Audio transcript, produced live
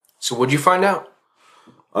So what'd you find out?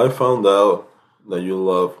 I found out that you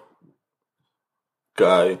love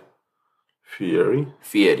Guy Fieri.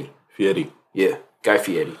 Fieri. Yeah, Guy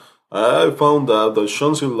Fieri. I found out that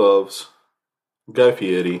Chauncey loves Guy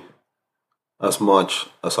Fieri as much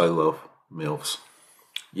as I love MILFs.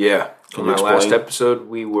 Yeah. Can In you my last explain? episode,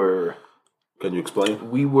 we were Can you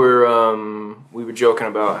explain? we were joking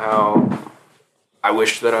about how I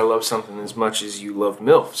wish that I loved something as much as you loved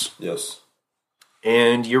MILFs. Yes.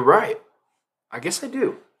 And you're right. I guess I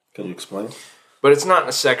do. Can you explain? But it's not in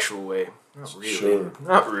a sexual way. Not really. Sure.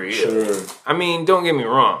 Not really. Sure. I mean, don't get me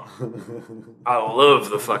wrong. I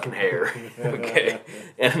love the fucking hair. Okay.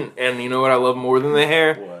 And you know what I love more than the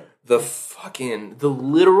hair? What? The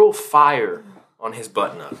literal fire on his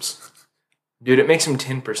button-ups. Dude, it makes him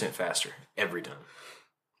 10% faster every time.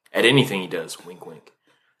 At anything he does. Wink, wink.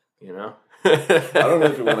 You know? I don't know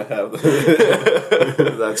if you want to have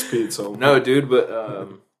that speed. So No, dude, but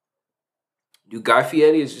dude, Guy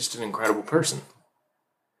Fieri is just an incredible person.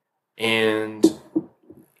 And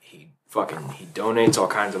he donates all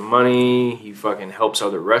kinds of money. He fucking helps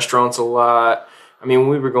other restaurants a lot. I mean, when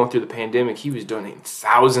we were going through the pandemic, he was donating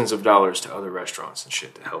thousands of dollars to other restaurants and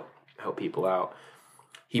shit to help people out.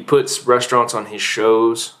 He puts restaurants on his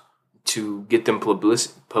shows to get them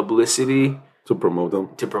publicity. to promote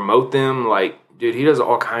them. To promote them. Like, dude, he does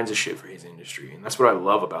all kinds of shit for his industry. And that's what I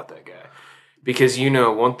love about that guy. Because, you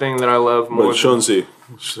know, one thing that I love more But Chauncey,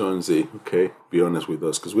 okay, be honest with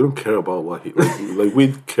us, because we don't care about what he like.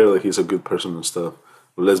 We care that he's a good person and stuff.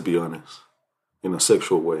 But let's be honest, in a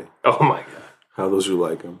sexual way. Oh my God. How does you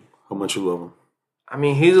like him? How much you love him? I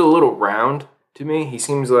mean, he's a little round to me. He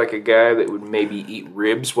seems like a guy that would maybe eat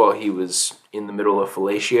ribs while he was in the middle of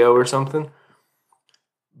fellatio or something.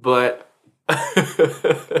 But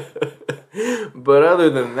but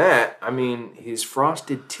other than that, I mean, his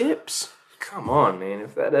frosted tips. Come on, man.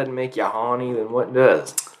 If that doesn't make you horny, then what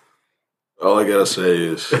does? All I gotta say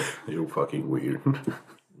is you're fucking weird.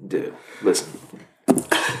 Dude, listen.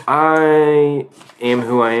 I am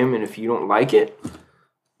who I am, and if you don't like it,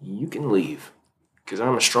 you can leave. Because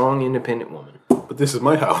I'm a strong, independent woman. But this is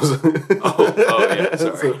my house. Oh yeah,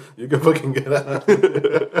 sorry. So you can fucking get out.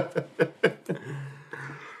 But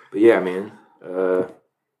yeah, man.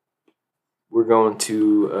 We're going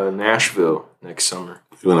to Nashville next summer.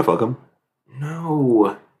 You wanna fuck him?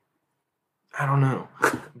 No. I don't know.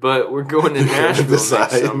 But we're going to Nashville next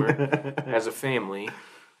decide. summer as a family.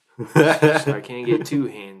 So I can't get too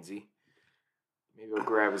handsy. Maybe I'll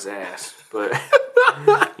grab his ass. But,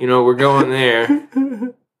 you know, we're going there.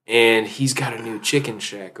 And he's got a new chicken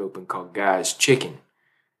shack open called Guy's Chicken.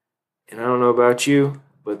 And I don't know about you,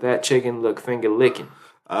 but that chicken look finger licking.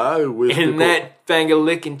 I wish And people, that finger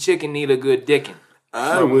licking chicken need a good dicking.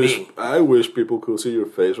 I wish people could see your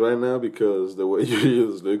face right now because the way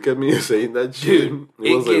you just look at me saying that shit, Dude,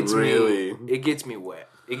 it gets me wet.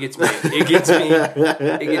 It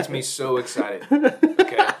gets me so excited.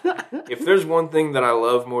 Okay. If there's one thing that I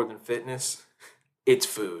love more than fitness, it's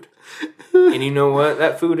food. And you know what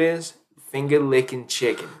that food is? Finger licking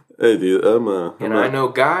chicken. Hey dude, I know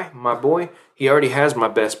Guy, my boy, he already has my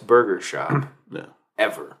best burger shop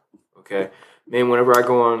ever. Okay. Man, whenever I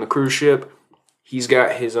go on the cruise ship, he's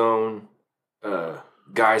got his own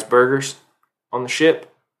Guy's Burgers on the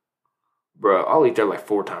ship. Bro, I'll eat there like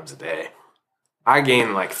 4 times a day. I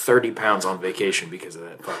gained like 30 pounds on vacation because of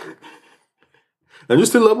that fucker. And you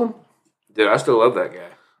still love him? Dude, I still love that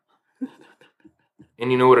guy.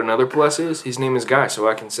 And you know what another plus is? His name is Guy, so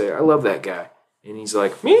I can say, I love that guy. And he's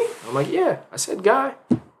like, me? I'm like, yeah, I said Guy.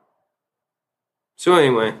 So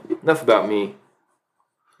anyway, enough about me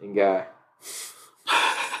and Guy.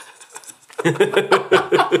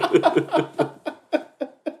 Of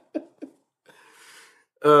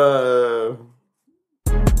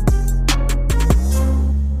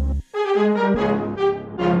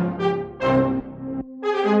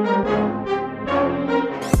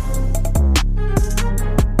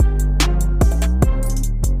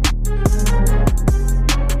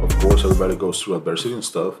course, everybody goes through adversity and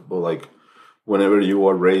stuff, but like, whenever you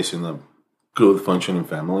are raised in a good functioning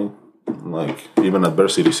family, like even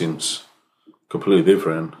adversity seems completely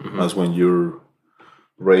different as when you're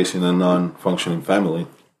raised in a non-functioning family.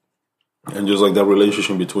 And just like that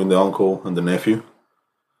relationship between the uncle and the nephew,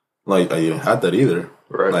 like I didn't have that either.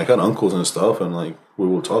 Right. Like, I had uncles and stuff, and like we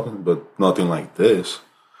were talking, but nothing like this.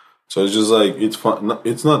 So it's just like it's fun.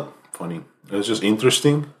 It's not funny. It's just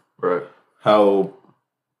interesting. Right. How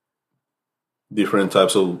different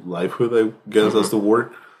types of livelihood, I guess that's the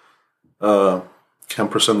word, can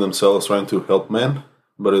present themselves trying to help men.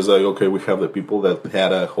 But it's like, okay, we have the people that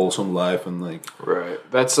had a wholesome life and like... Right.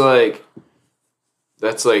 That's like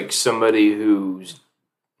That's like somebody who's,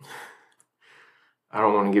 I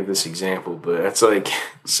don't want to give this example, but that's like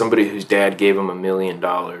somebody whose dad gave him $1 million.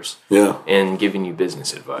 Yeah. And giving you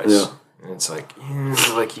business advice. Yeah. And it's like,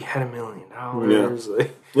 like you had $1 million. Yeah.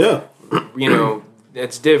 Like, Yeah. you know,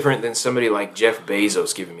 that's different than somebody like Jeff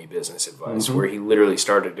Bezos giving me business advice, where he literally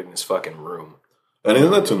started in his fucking room. And it's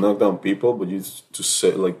not to knock down people, but you to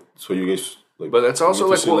say like so you guys like. But that's also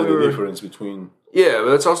like what we were, the difference between. Yeah,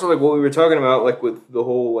 but that's also like what we were talking about, like with the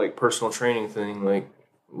whole like personal training thing. Like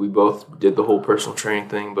we both did the whole personal training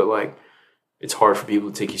thing, but like it's hard for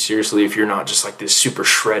people to take you seriously if you're not just like this super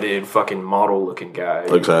shredded fucking model looking guy.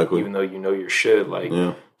 Exactly. Even though you know your shit, like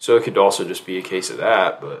Yeah. So it could also just be a case of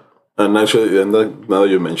that, but. And actually, now that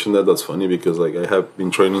you mentioned that, that's funny because like I have been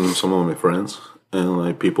training some of my friends, and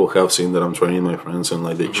like people have seen that I'm training my friends, and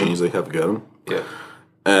like they change, they have gotten. Yeah.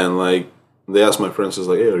 And like they ask my friends, is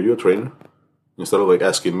like, hey, are you a trainer? Instead of like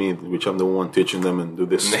asking me, which I'm the one teaching them and do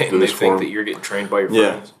this. And they think that you're getting trained by your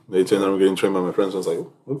friends. Yeah, they think that I'm getting trained by my friends. I was like,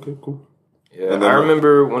 okay, cool. Yeah, I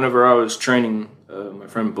remember whenever I was training my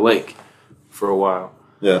friend Blake for a while.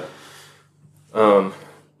 Yeah.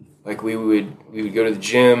 Like we would go to the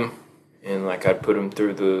gym, and like I'd put him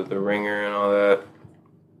through the ringer and all that.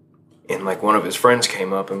 And like one of his friends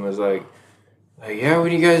came up and was like, yeah,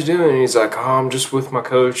 what are you guys doing? And he's like, oh, I'm just with my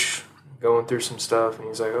coach, going through some stuff. And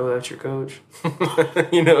he's like, oh, that's your coach?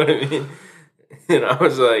 You know what I mean? And I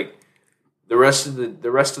was like, the rest of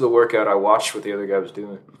the workout, I watched what the other guy was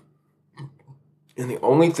doing. And the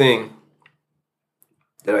only thing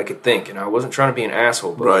that I could think, and I wasn't trying to be an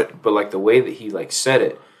asshole, but but like the way that he like said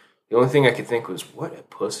it, the only thing I could think was, what a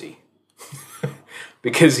pussy.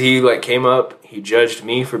 Because he like came up, he judged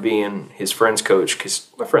me for being his friend's coach because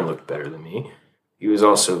my friend looked better than me. He was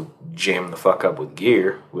also jammed the fuck up with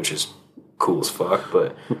gear, which is cool as fuck.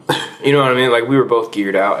 But you know what I mean? Like we were both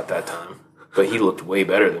geared out at that time. But he looked way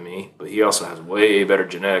better than me. But he also has way better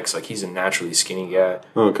genetics. Like he's a naturally skinny guy.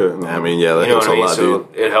 Okay. I mean, yeah, that helps a lot, so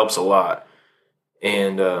dude. It helps a lot.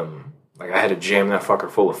 And like I had to jam that fucker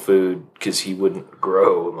full of food because he wouldn't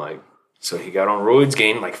grow. Like so he got on roids,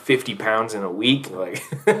 gained like 50 pounds in a week. Like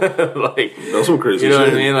like that's some crazy. You know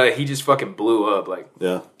shit. what I mean? Like he just fucking blew up. Like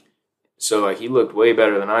yeah. So like he looked way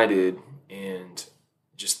better than I did, and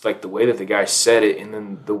just like the way that the guy said it, and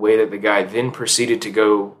then the way that the guy then proceeded to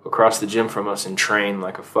go across the gym from us and train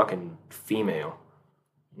like a fucking female.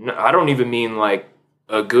 No, I don't even mean like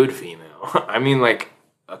a good female. I mean like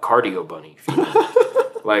a cardio bunny female.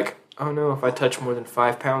 Like, oh no, if I touch more than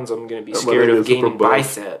 5 pounds, I'm going to be scared of gaining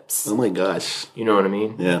biceps. Oh my gosh. You know what I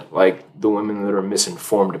mean? Yeah. Like the women that are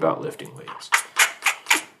misinformed about lifting weights.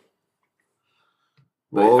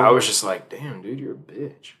 Well, I was just like, damn, dude, you're a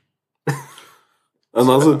bitch. And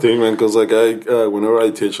that's the thing, man, because like I, whenever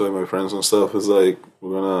I teach like my friends and stuff, it's like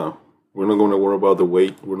we're not going to worry about the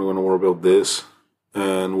weight. We're not going to worry about this,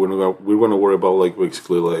 and we're going to worry about like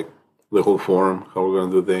basically like the whole form, how we're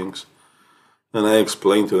going to do things. And I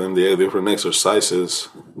explain to them the different exercises,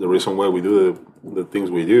 the reason why we do the things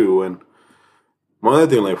we do, and one other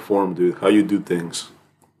thing like form, dude, how you do things,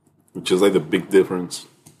 which is like the big difference.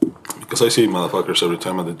 Because I see motherfuckers every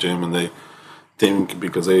time at the gym, and they think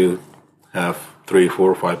because they have 3,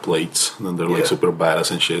 4, 5 plates, and then they're like super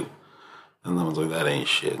badass and shit. And I was like, that ain't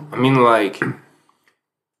shit. I mean, like,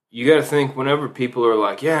 you got to think whenever people are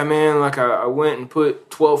like, yeah, man, like I went and put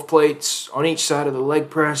 12 plates on each side of the leg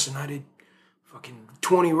press, and I did fucking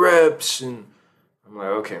 20 reps, and I'm like,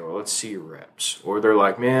 okay, well, let's see your reps. Or they're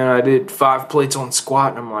like, man, I did 5 plates on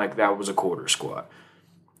squat, and I'm like, that was a quarter squat.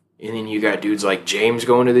 And then you got dudes like James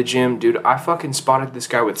going to the gym. Dude, I fucking spotted this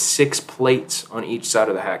guy with 6 plates on each side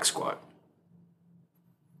of the hack squat.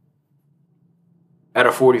 At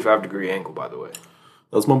a 45-degree angle, by the way.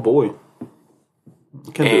 That's my boy.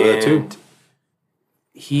 You can do that too.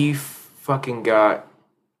 He fucking got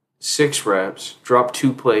 6 reps, dropped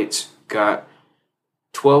 2 plates, got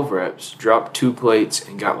 12 reps, dropped 2 plates,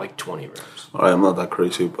 and got like 20 reps. All right, I'm not that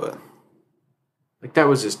crazy, but like that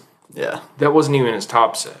was his. Yeah, that wasn't even his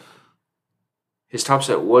top set. His top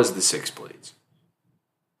set was the 6 plates,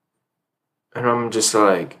 and I'm just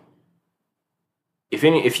like, if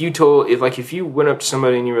you went up to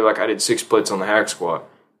somebody and you were like, I did 6 plates on the hack squat,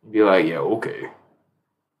 you'd be like, yeah, okay,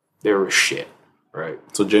 they were shit, right?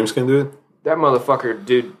 So James can do it. That motherfucker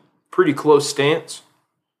did pretty close stance.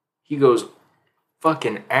 He goes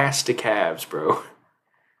fucking ass to calves, bro,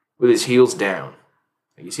 with his heels down.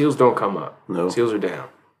 Like his heels don't come up. No, his heels are down.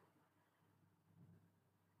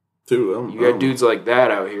 Dude, you got dudes like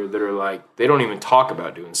that out here that are like, they don't even talk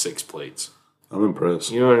about doing 6 plates. I'm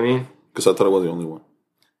impressed. You know what I mean? Because I thought I was the only one.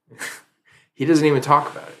 He doesn't even talk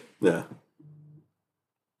about it. Yeah.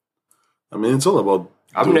 I mean, it's all about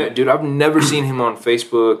I've never seen him on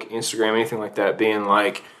Facebook, Instagram, anything like that, being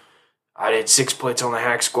like, I did 6 plates on the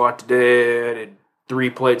hack squat today. I did 3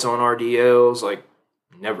 plates on RDLs. Like,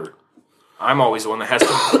 never. I'm always the one that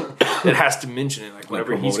has to mention it. Like,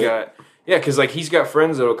 whenever he's got, because like he's got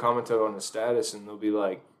friends that'll comment on his status, and they'll be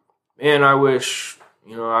like, "Man, I wish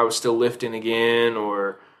I was still lifting again,"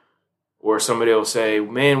 or somebody will say,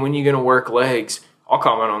 "Man, when you gonna work legs?" I'll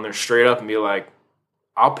comment on there straight up and be like,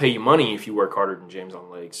 "I'll pay you money if you work harder than James on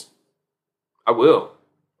legs. I will.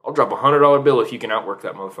 I'll drop $100 bill if you can outwork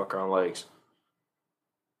that motherfucker on legs.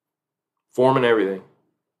 Form and everything.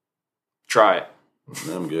 Try it.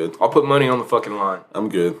 I'm good. I'll put money on the fucking line." I'm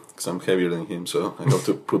good because I'm heavier than him, so I have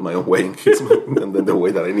to put my own weight in his, and then the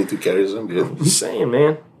weight that I need to carry is I'm good. Just saying,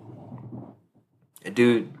 man. A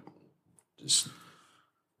dude just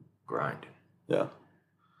grinding. Yeah.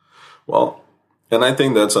 Well, and I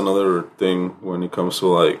think that's another thing when it comes to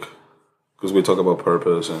like, because we talk about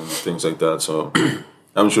purpose and things like that. So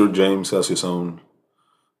I'm sure James has his own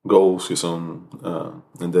goals, his own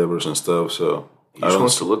endeavors and stuff. So He just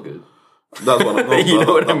wants to look good. That's what I You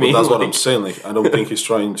know what I mean? That's what Like- I'm saying. Like, I don't think he's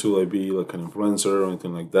trying to like be like an influencer or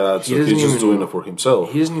anything like that. He So doesn't he's just even- doing it for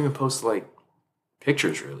himself. He doesn't even post like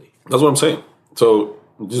pictures really. That's what I'm saying. So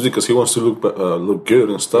just because he wants to look good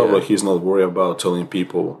and stuff, Yeah. like he's not worried about telling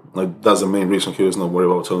people. Like that's the main reason he was not worried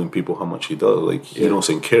about telling people how much he does. Like he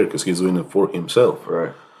doesn't care because he's doing it for himself.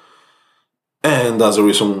 Right. And that's the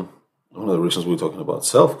reason. One of the reasons we're talking about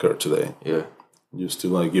self-care today. Yeah. Just to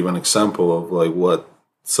like give an example of like what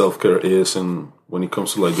self-care is, and when it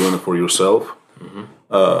comes to like doing it for yourself,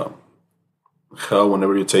 how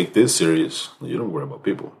whenever you take this serious, you don't worry about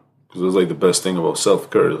people, because it's like the best thing about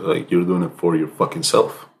self-care is like you're doing it for your fucking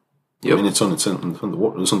self. Yep. I mean, it's on the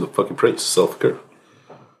word, it's on the fucking phrase, self-care.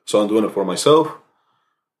 So I'm doing it for myself,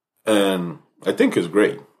 and I think it's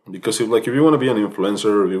great because if you want to be an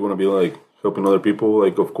influencer, if you want to be like helping other people,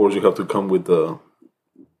 like of course you have to come with the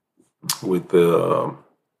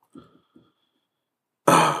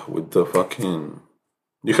fucking,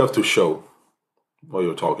 you have to show what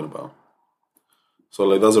you're talking about. So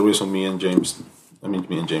like that's the reason me and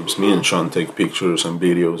Sean take pictures and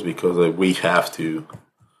videos, because like we have to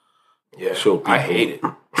show people. I hate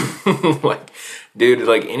it. Like, dude,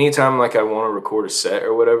 like anytime like I want to record a set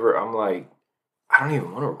or whatever, I'm like, I don't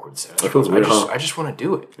even want to record a set. It feels weird, I just want to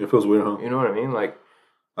do it. It feels weird, huh? You know what I mean? Like,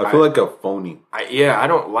 I feel like a phony. I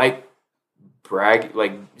don't like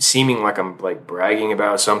seeming like I'm like bragging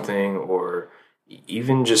about something, or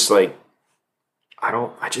even just like I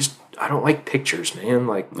don't like pictures, man.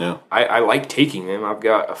 Like, Yeah. I like taking them. I've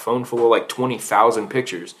got a phone full of like 20,000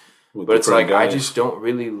 pictures, With but it's like different I guys. just don't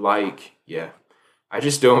really like. Yeah, I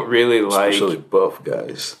just don't really like. Especially buff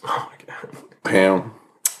guys. Oh my god. Pam.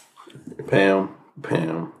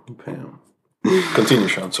 Continue,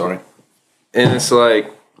 Sean. Sorry. And it's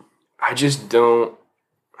like I just don't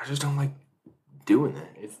like doing that.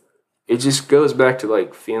 It just goes back to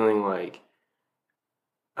like feeling like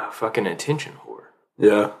a fucking attention whore.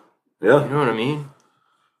 Yeah. You know what I mean?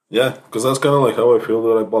 Yeah, because that's kind of like how I feel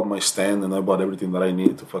that I bought my stand and I bought everything that I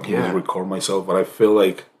need to fucking just record myself. But I feel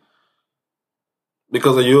like,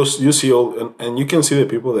 because you see all, and you can see the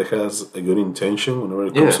people that has a good intention whenever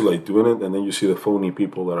it comes to like doing it, and then you see the phony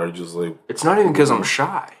people that are just like. It's not even because I'm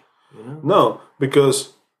shy. You know? No,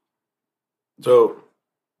 because. So,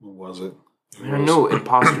 what was it? I mean, I know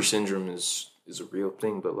imposter syndrome is a real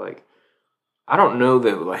thing, but like, I don't know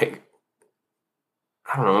that like,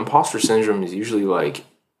 I don't know. Imposter syndrome is usually like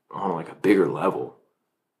on like a bigger level,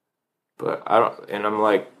 but I don't. And I'm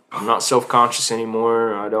like, I'm not self-conscious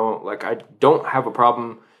anymore. I don't have a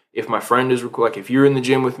problem if my friend is like, if you're in the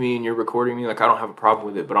gym with me and you're recording me, like I don't have a problem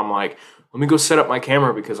with it. But I'm like, let me go set up my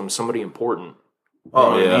camera because I'm somebody important. You know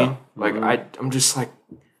what I mean? Like I'm just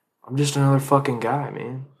another fucking guy,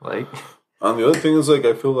 man. Like. And the other thing is, like,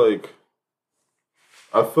 I feel like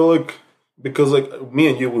because like me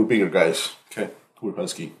and you, we're bigger guys. Okay, we're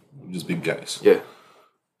husky, we're just big guys. Yeah.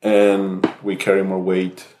 And we carry more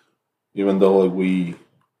weight, even though like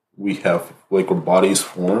we have like our bodies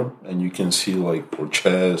form, and you can see like our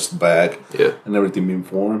chest, back, and everything being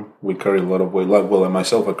formed. We carry a lot of weight. Like,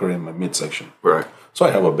 myself, I carry in my midsection. Right. So I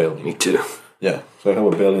have a belly. Me too. Yeah. So I have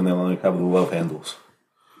a belly, and then I have the love handles.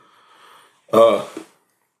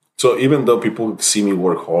 So even though people see me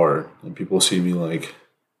work hard, and people see me like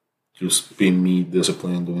just being me,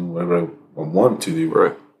 disciplined, doing whatever I want to do,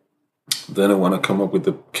 Right. then I want to come up with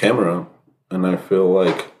the camera, and I feel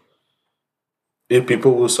like if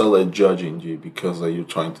people will start like judging you because like you're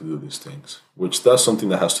trying to do these things, which that's something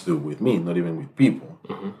that has to do with me, not even with people.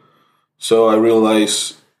 Mm-hmm. So I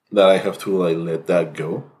realize that I have to like let that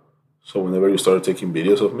go, So whenever you start taking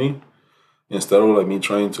videos of me, instead of like me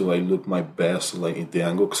trying to like look my best like in the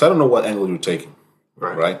angle, because I don't know what angle you're taking,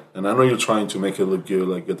 right? And I know you're trying to make it look good,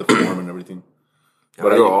 like get the form and everything.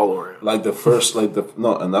 But I go all over. Like the first, like the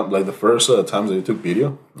no, and that, like the first times that you took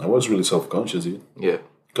video, I was really self-conscious, dude. Yeah.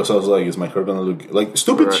 Because I was like, is my hair gonna look like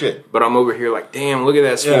stupid shit? But I'm over here like, damn, look at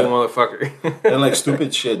that swole motherfucker. And like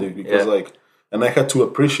stupid shit, dude. Because like, and I had to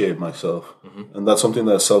appreciate myself, and that's something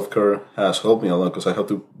that self-care has helped me a lot. Because I have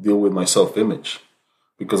to deal with my self-image,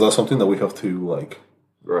 because that's something that we have to like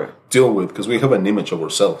deal with. Because we have an image of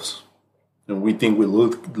ourselves, and we think we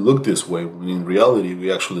look this way, when in reality we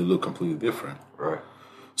actually look completely different. Right.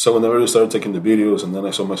 So whenever we started taking the videos, and then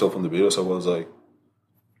I saw myself on the videos, I was like,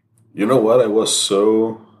 you know what? I was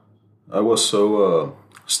so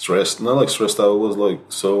stressed. Not like stressed out. I was like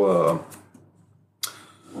so.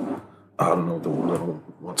 I don't know the word I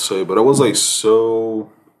don't want to say, but I was like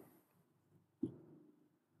so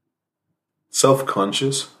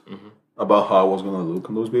self-conscious about how I was gonna look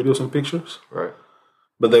in those videos and pictures. Right.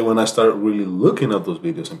 But then when I started really looking at those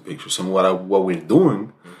videos and pictures and what we're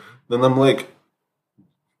doing, then I'm like,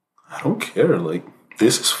 I don't care. Like,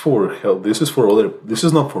 this is for help. This is for other. This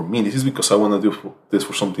is not for me. This is because I want to do this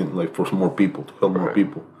for something, like for more people, to help more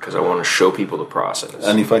people. Because I want to show people the process.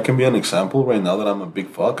 And if I can be an example right now that I'm a big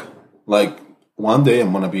fuck, like one day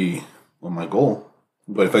I'm gonna be on my goal.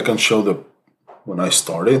 But if I can show when I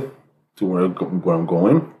started to where I'm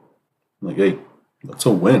going, like, hey, that's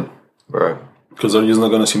a win. Right. Because they're just not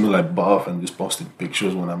gonna see me like buff and just posting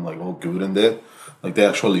pictures when I'm like all good and that. Like, they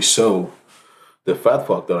actually saw the fat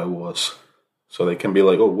fuck that I was. So they can be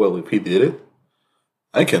like, oh, well, if he did it,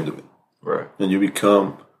 I can do it. Right. And you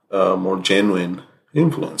become a more genuine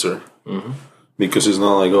influencer. Because it's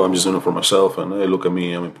not like, oh, I'm just doing it for myself and hey, look at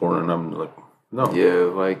me, I'm important. And I'm like, no. Yeah,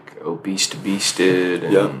 like Obese to Beasted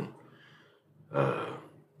and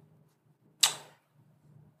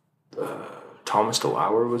Thomas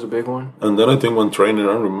DeLauer was a big one. And then I think one trainer,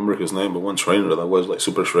 I don't remember his name, but one trainer that was like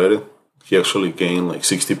super shredded, he actually gained like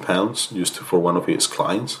 60 pounds for one of his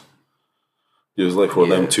clients. Just like for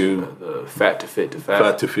them to the fat to fit to fat.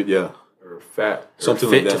 Fat to fit, yeah. Or fat or something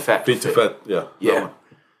fit like that. To fat fit to fat, yeah. Yeah.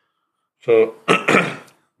 So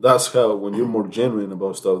that's how, when you're more genuine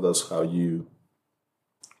about stuff, that's how you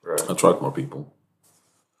attract more people.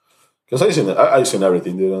 Because I seen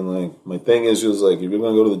everything, dude. And like, my thing is just like, if you're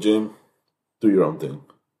gonna go to the gym, do your own thing.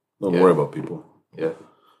 Don't worry about people. Yeah.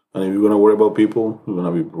 And if you're gonna worry about people, you're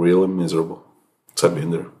gonna be really miserable. So I've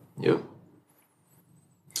been there. Yep.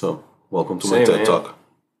 So welcome to my TED Talk.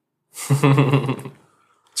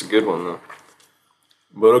 It's a good one though.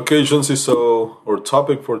 But occasionally, so our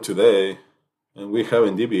topic for today, and we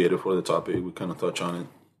haven't deviated for the topic, we kind of touch on it.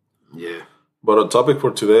 Yeah. But our topic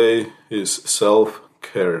for today is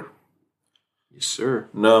self-care. Yes, sir.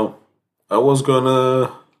 Now, I was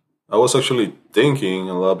actually thinking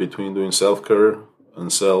a lot between doing self-care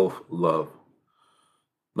and self-love.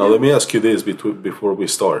 Now, let me ask you this before we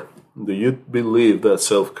start. Do you believe that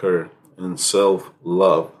self-care and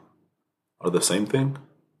self-love are the same thing?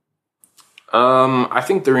 I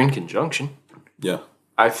think they're in conjunction. Yeah.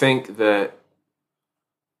 I think that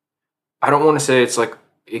I don't want to say it's like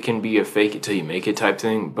it can be a fake it till you make it type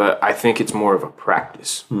thing, but I think it's more of a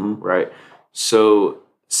practice, right? So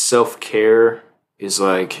self-care is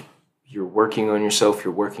like you're working on yourself,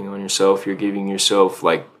 you're giving yourself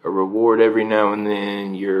like a reward every now and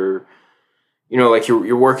then, you're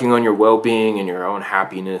working on your well-being and your own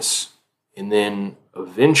happiness, and then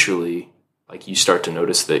eventually like you start to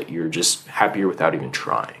notice that you're just happier without even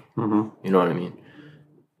trying. You know what I mean?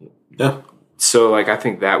 Yeah. So like I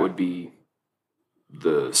think that would be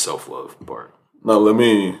the self-love part. Now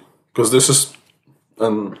because this is,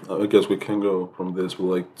 and I guess we can go from this, but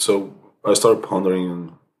like, so I started pondering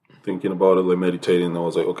and thinking about it, like meditating, and I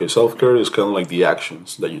was like, okay, self-care is kind of like the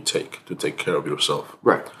actions that you take to take care of yourself.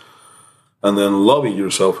 Right. And then loving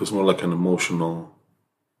yourself is more like an emotional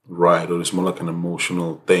ride, or it's more like an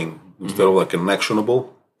emotional thing. Instead of like an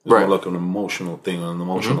actionable, it's more like an emotional thing on an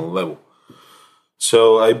emotional level.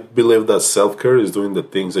 So I believe that self-care is doing the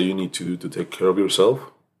things that you need to do to take care of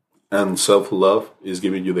yourself. And self-love is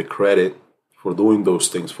giving you the credit for doing those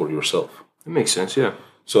things for yourself. It makes sense, yeah.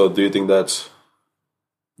 So do you think that's...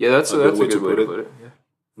 Yeah, that's a good way to put it. Yeah.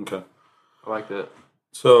 Okay. I like that.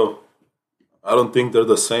 So I don't think they're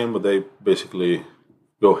the same, but they basically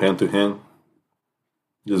go hand to hand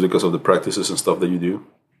just because of the practices and stuff that you do.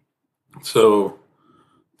 So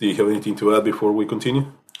do you have anything to add before we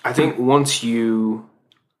continue? I think once you...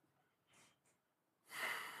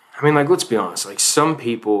 I mean, like, let's be honest. Like, some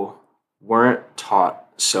people weren't taught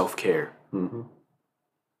self-care.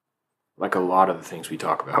 like a lot of the things we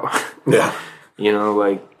talk about. Yeah. You know,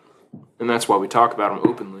 like, and that's why we talk about them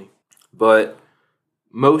openly. But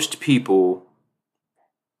most people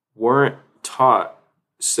weren't taught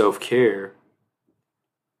self-care,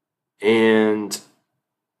 and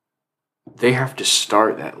they have to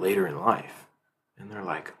start that later in life. And they're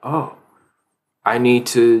like, oh, I need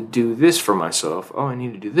to do this for myself. Oh, I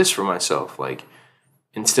need to do this for myself. Like,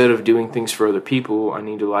 instead of doing things for other people, I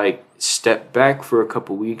need to, like, step back for a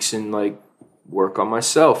couple weeks and, like, work on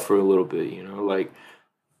myself for a little bit, you know? Like,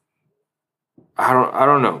 I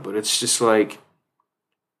don't know, but it's just like,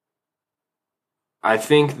 I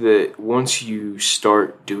think that once you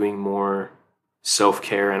start doing more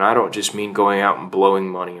self-care, and I don't just mean going out and blowing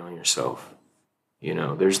money on yourself. You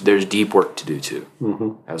know, there's deep work to do too.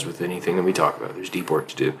 Mm-hmm. As with anything that we talk about, there's deep work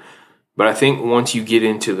to do. But I think once you get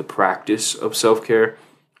into the practice of self-care,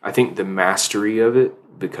 I think the mastery of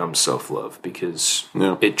it becomes self-love, because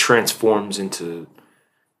it transforms into,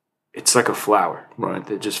 it's like a flower, right,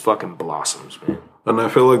 that just fucking blossoms, man. And I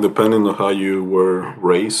feel like depending on how you were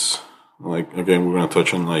raised, like, again, we're going to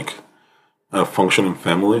touch on like a functioning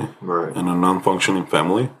family, right, and a non-functioning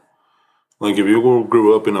family. Like, if you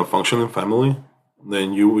grew up in a functioning family,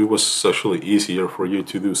 then it was actually easier for you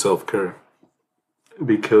to do self-care,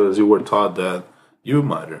 because you were taught that you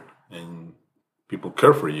matter and people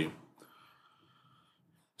care for you.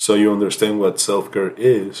 So you understand what self-care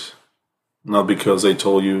is, not because they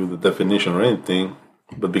told you the definition or anything,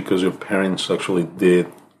 but because your parents actually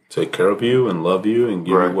did take care of you and love you and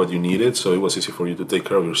give you what you needed, so it was easy for you to take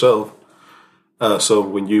care of yourself. So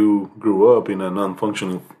when you grew up in a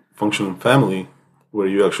non-functioning family where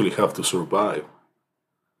you actually have to survive,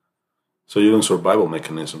 so you're in survival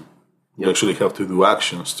mechanism. You actually have to do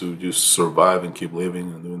actions to just survive and keep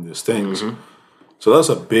living and doing these things. Mm-hmm. So that's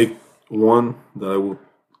a big one that I would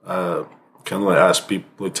kind of like ask people,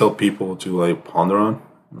 like tell people to like ponder on.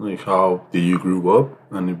 Like, how did you grow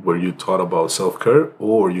up, and were you taught about self-care,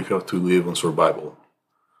 or you have to live on survival?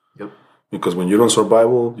 Yep. Because when you're on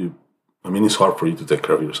survival, it's hard for you to take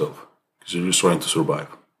care of yourself because you're just trying to survive.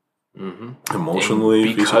 Mm-hmm. Emotionally,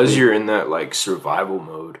 and because physically. You're in that like survival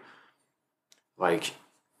mode, like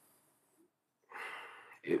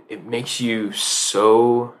it makes you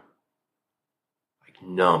so like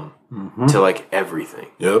numb to like everything.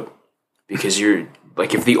 Yep. Because you're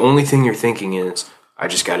like, if the only thing you're thinking is, I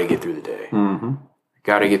just got to get through the day. Mm-hmm.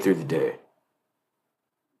 Got to get through the day.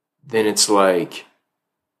 Then it's like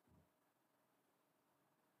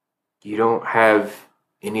you don't have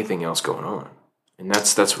anything else going on, and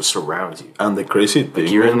that's what surrounds you. And the crazy thing,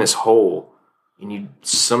 like, you're in this hole, and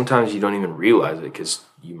sometimes you don't even realize it because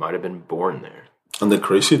you might have been born there. And the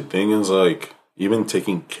crazy thing is, like, even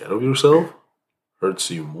taking care of yourself hurts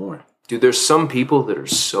you more. Dude, there's some people that are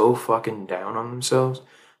so fucking down on themselves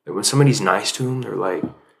that when somebody's nice to them, they're like,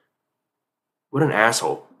 what an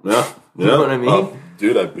asshole. Yeah. You know what I mean?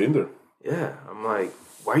 Dude, I've been there. Yeah. I'm like,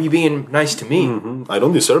 why are you being nice to me? Mm-hmm. I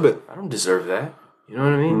don't deserve it. I don't deserve that. You know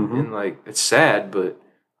what I mean? Mm-hmm. And like, it's sad, but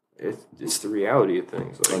it's the reality of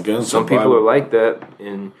things. Like, again, some people are like that,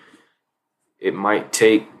 and it might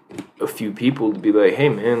take a few people to be like, hey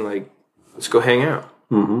man, like, let's go hang out.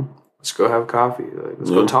 Mm-hmm. Let's go have coffee. Like, let's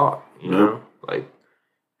go talk. You know? Like,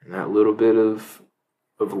 and that little bit of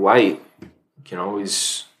light can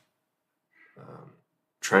always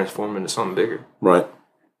transform into something bigger. Right.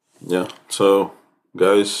 Yeah. So,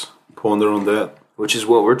 guys, ponder on that. Which is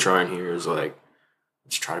what we're trying here, is like,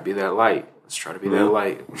 let's try to be that light. Let's try to be that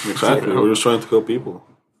light. Exactly. You know? We're just trying to help people.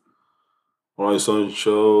 All right, Sean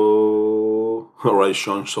Show. All right,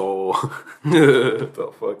 Sean Show. What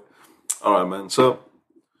the fuck? All right, man. So,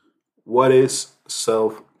 what is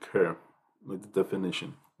self-care? Like, the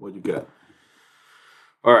definition. What you got?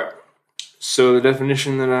 All right. So the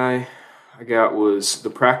definition that I got was the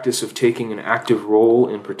practice of taking an active role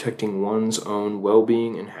in protecting one's own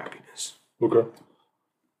well-being and happiness. Okay.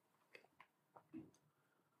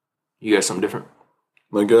 You got something different?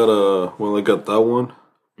 I got that one,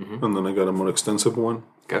 and then I got a more extensive one.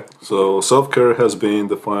 Okay. So self-care has been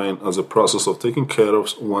defined as a process of taking care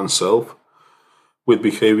of oneself with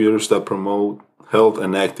behaviors that promote health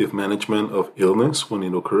and active management of illness when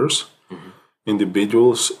it occurs. Mm-hmm.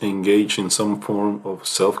 Individuals engage in some form of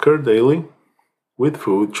self-care daily with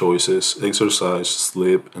food choices, exercise,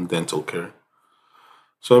 sleep, and dental care.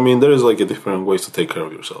 So, there is like a different ways to take care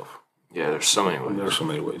of yourself. Yeah, there's so many ways. There's so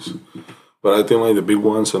many ways. But I think like the big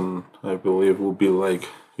ones, and I believe will be like,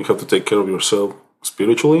 you have to take care of yourself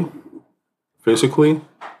spiritually, physically,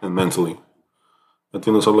 and mentally. I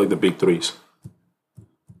think those are like the big threes.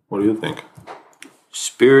 What do you think?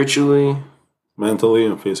 Spiritually, mentally,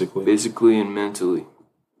 and physically. Physically and mentally.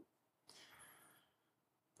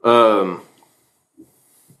 Yeah,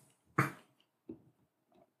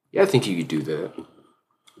 I think you could do that.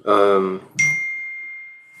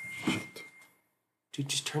 Dude,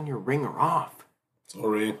 just turn your ringer off.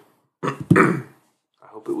 Sorry. I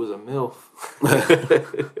hope it was a MILF.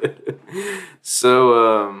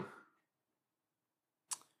 So,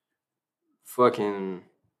 fucking,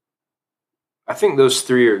 I think those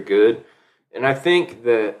three are good. And I think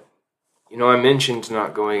that, I mentioned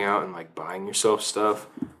not going out and like buying yourself stuff,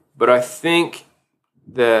 but I think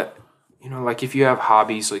that, like if you have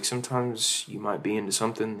hobbies, like sometimes you might be into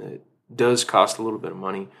something that does cost a little bit of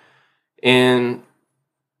money. And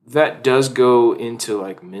that does go into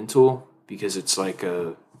like mental, because it's like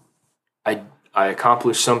I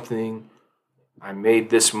accomplished something, I made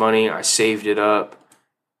this money, I saved it up,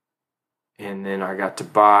 and then I got to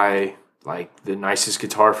buy like the nicest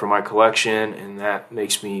guitar for my collection, and that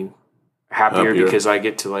makes me happier because I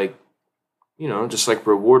get to like, just like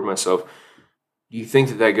reward myself. Do you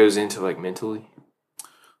think that goes into like mentally?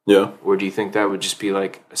 Yeah. Or do you think that would just be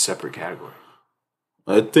like a separate category?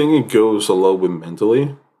 I think it goes a lot with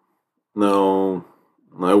mentally. Now,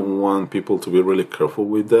 I want people to be really careful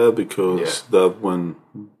with that, because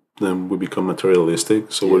then we become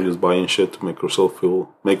materialistic. So we're just buying shit to make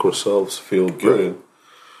ourselves feel good. Right.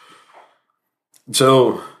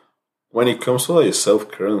 So when it comes to like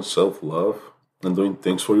self-care and self-love and doing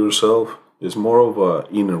things for yourself, it's more of a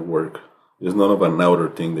inner work. It's not of an outer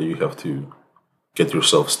thing that you have to get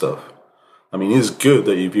yourself stuff. I mean, it's good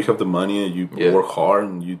that if you have the money and you work hard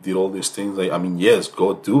and you did all these things, yes,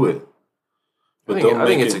 go do it. But I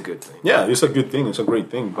think it's a good thing. Yeah, it's a good thing. It's a great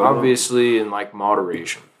thing. But obviously, in like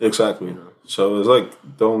moderation. Exactly. So it's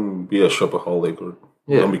like, don't be a shopaholic or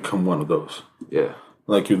don't become one of those. Yeah.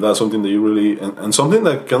 Like if that's something that you really and something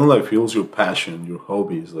that kind of like fuels your passion, your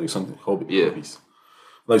hobbies, like something hobbies,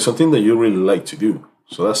 like something that you really like to do.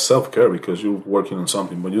 So that's self-care because you're working on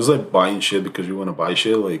something. But just like buying shit because you want to buy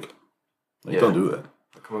shit, like don't do that.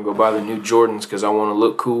 I'm going to go buy the new Jordans because I want to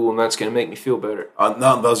look cool and that's going to make me feel better.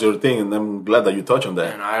 No, that's your thing, and I'm glad that you touch on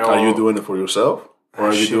that. Are you doing it for yourself? Or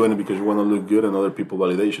are you doing it because you want to look good and other people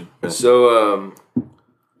validation? So,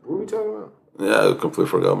 what were we talking about? Yeah, I completely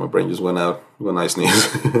forgot. My brain just went out when I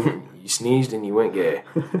sneezed. You sneezed and you went gay.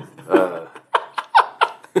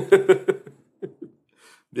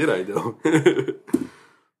 Did I, though?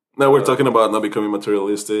 Now we're talking about not becoming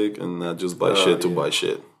materialistic and not just buy shit to buy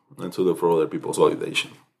shit and to look for other people's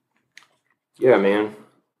validation. Yeah, man.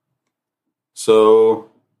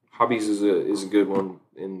 So hobbies is a good one,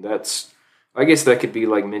 and I guess that could be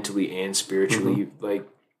like mentally and spiritually, like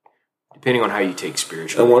depending on how you take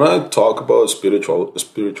spirituality. And when I talk about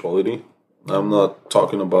spirituality, I'm not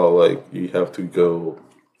talking about like you have to go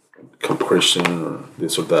become Christian or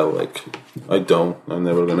this or that. Like I'm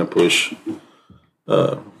never gonna push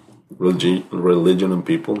religion on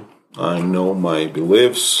people. I know my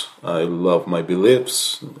beliefs. I love my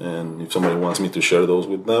beliefs, and if somebody wants me to share those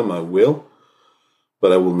with them, I will.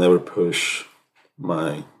 But I will never push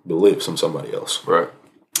my beliefs on somebody else. Right.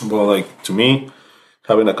 But like to me,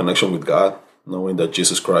 having a connection with God, knowing that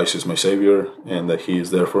Jesus Christ is my Savior and that He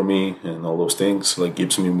is there for me, and all those things, like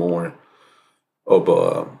gives me more of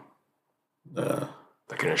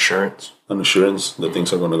like an assurance. An assurance that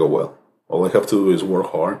things are gonna go well. All I have to do is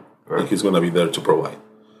work hard, and He's gonna be there to provide.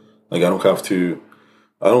 Like I don't have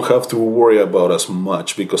to worry about as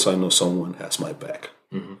much because I know someone has my back.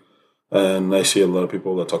 Mm-hmm. And I see a lot of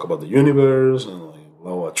people that talk about the universe and like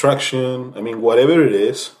law of attraction. I mean, whatever it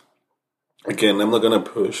is. Again, I'm not gonna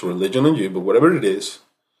push religion on you, but whatever it is,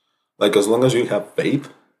 like as long as you have faith,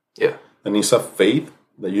 and it's a faith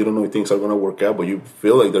that you don't know if things are gonna work out, but you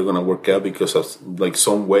feel like they're gonna work out because of like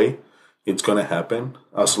some way it's gonna happen.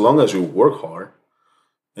 As long as you work hard.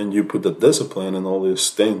 And you put the discipline and all these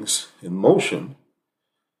things in motion,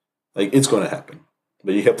 like it's going to happen.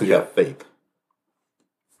 But you have to have faith.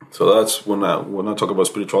 So that's when I talk about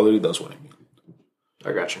spirituality, that's what I mean.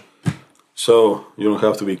 I got you. So you don't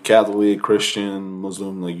have to be Catholic, Christian,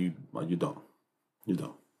 Muslim, like you don't. You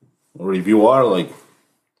don't. Or if you are, like,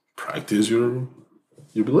 practice your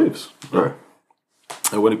beliefs. Right.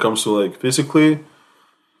 And when it comes to like physically,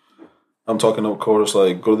 I'm talking of course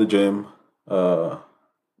like go to the gym,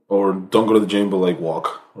 or don't go to the gym, but like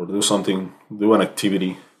walk or do an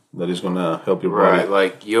activity that is gonna help your body. Right,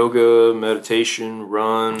 like yoga, meditation,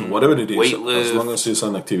 run, whatever it is, weightlift. As long as it's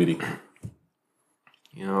an activity.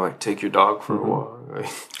 Like take your dog for a walk. Like,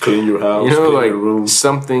 clean your house, clean like your room.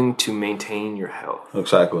 Something to maintain your health.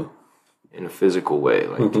 Exactly. In a physical way,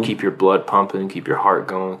 like to keep your blood pumping, keep your heart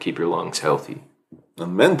going, keep your lungs healthy.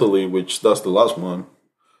 And mentally, which that's the last one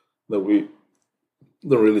that we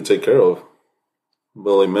don't really take care of.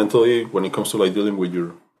 But like mentally, when it comes to like dealing with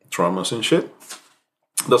your traumas and shit,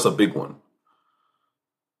 that's a big one.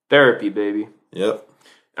 Therapy, baby. Yep.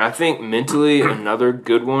 I think mentally, another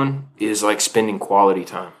good one is like spending quality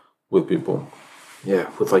time with people. Yeah,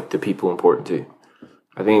 with like the people important too.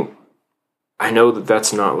 I know that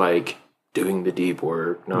that's not like doing the deep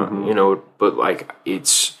work, not but like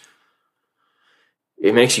it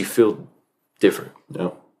makes you feel different.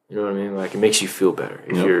 Yeah. You know what I mean? Like it makes you feel better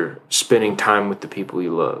if you're spending time with the people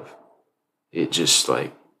you love. It just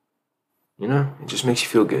like, it just makes you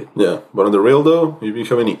feel good. Yeah, but on the real though, if you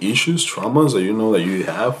have any issues, traumas that you know that you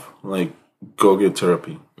have, like go get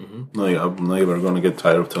therapy. Mm-hmm. Like I'm never gonna get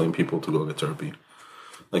tired of telling people to go get therapy.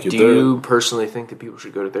 Like, do you personally think that people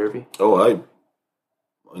should go to therapy? Oh, I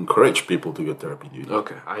encourage people to get therapy, dude.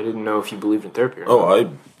 Okay, I didn't know if you believed in therapy or not. Oh, I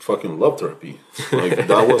fucking love therapy. Like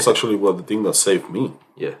that was actually the thing that saved me.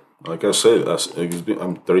 Yeah. Like I said,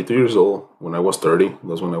 I'm 32 years old. When I was 30,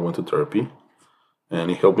 that's when I went to therapy. And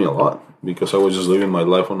it helped me a lot because I was just living my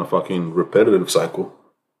life on a fucking repetitive cycle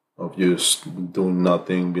of just doing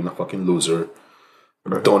nothing, being a fucking loser.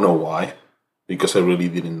 Right. Don't know why, because I really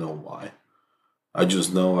didn't know why. I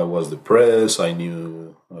just know I was depressed. I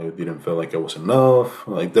knew I didn't feel like I was enough.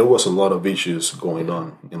 Like there was a lot of issues going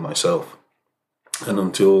on in myself. And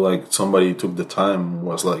until like somebody took the time,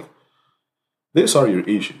 was like, these are your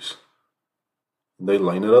issues. They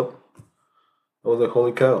line it up. I was like,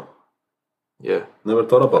 holy cow. Yeah. Never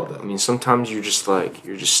thought about that. I mean, sometimes you're just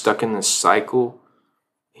stuck in this cycle.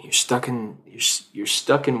 You're stuck in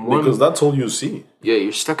one. Because that's all you see. Yeah,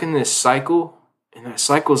 you're stuck in this cycle, and that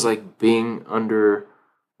cycle is like being under,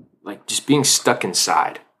 like just being stuck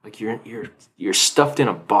inside. Like you're stuffed in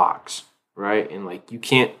a box, right? And like you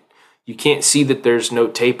can't see that there's no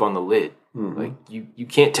tape on the lid. Mm-hmm. Like you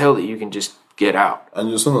can't tell that you can just get out.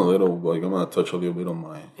 And just on a little, like I'm gonna touch a little bit on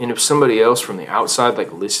my. And if somebody else from the outside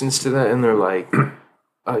like listens to that and they're like,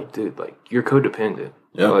 "Oh, dude, like you're codependent."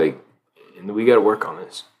 Yeah. Like, and we got to work on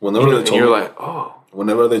this. Whenever they told me, like, "Oh."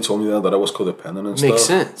 Whenever they told me that I was codependent and makes stuff,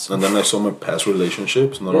 sense. And then I saw my past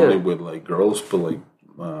relationships, not only with like girls, but like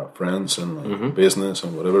friends and like business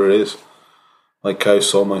and whatever it is. Like I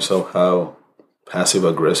saw myself how passive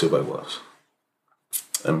aggressive I was,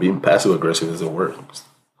 and being passive aggressive is the worst.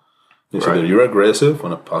 It's either you're aggressive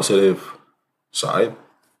on a positive side,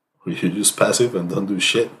 or you're just passive and don't do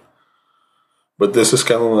shit. But this is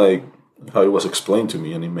kind of like how it was explained to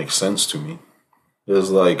me, and it makes sense to me. It's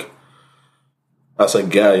like, as a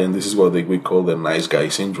guy, and this is what we call the nice guy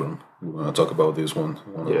syndrome. We're going to talk about this one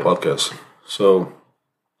on the podcast. So,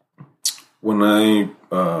 when I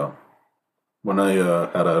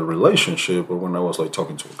had a relationship, or when I was like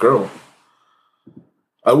talking to a girl,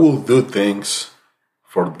 I will do things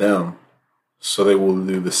for them, so they will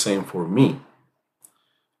do the same for me.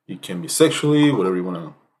 It can be sexually, whatever you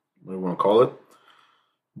want to call it.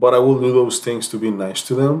 But I will do those things to be nice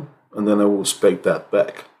to them, and then I will expect that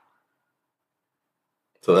back.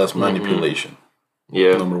 So that's manipulation.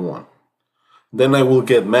 Yeah. Number one. Then I will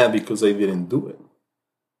get mad because they didn't do it.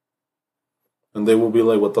 And they will be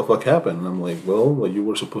like, what the fuck happened? And I'm like, well, like you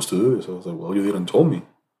were supposed to do this. I was like, well, you didn't tell me.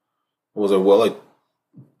 I was like, well,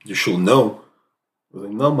 you should know. I was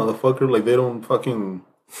like, no, motherfucker, like they don't fucking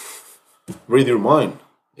read your mind.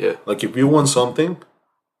 Yeah. Like if you want something,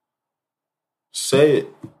 say it.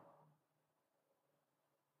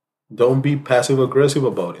 Don't be passive aggressive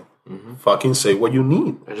about it. Mm-hmm. Fucking say what you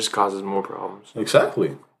need. It just causes more problems.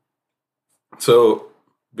 Exactly. So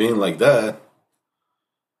being like that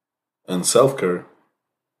and self-care,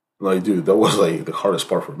 like dude, that was like the hardest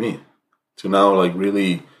part for me. To now like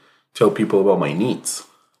really tell people about my needs.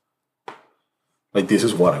 Like this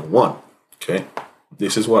is what I want. Okay?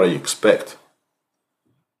 This is what I expect.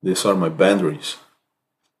 These are my boundaries.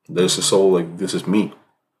 This is all like this is me.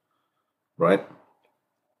 Right?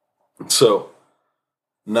 So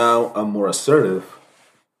now I'm more assertive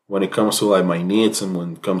when it comes to like my needs and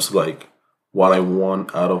when it comes to like what I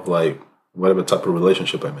want out of like whatever type of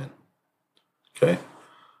relationship I'm in. Okay?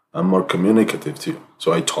 I'm more communicative too.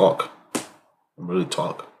 So I talk. I really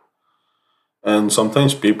talk. And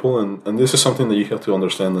sometimes people, and this is something that you have to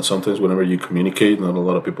understand, that sometimes whenever you communicate, not a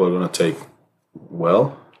lot of people are going to take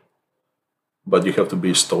well, but you have to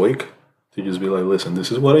be stoic to just be like, listen,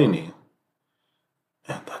 this is what I need.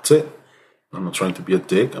 And that's it. I'm not trying to be a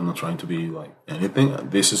dick. I'm not trying to be like anything.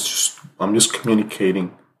 I'm just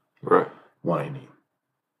communicating what I need.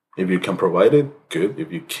 If you can provide it, good.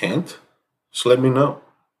 If you can't, just let me know.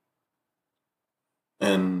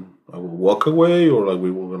 And I will walk away, or like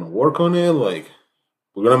we were going to work on it. Like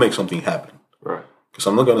we're going to make something happen. Right. Because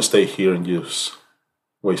I'm not going to stay here and just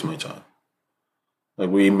waste my time. Like,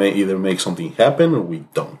 we may either make something happen or we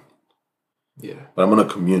don't. Yeah. But I'm going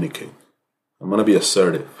to communicate. I'm going to be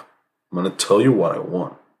assertive. I'm going to tell you what I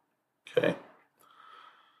want. Okay?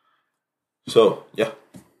 So, yeah.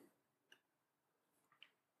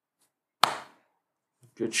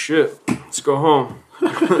 Good shit. Let's go home.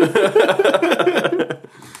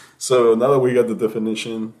 So, now that we got the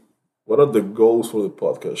definition, what are the goals for the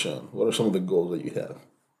podcast, Sean? What are some of the goals that you have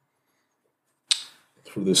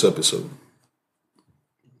for this episode?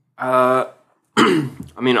 I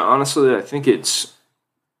mean, honestly, I think it's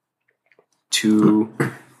to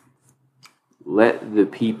let the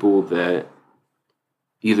people that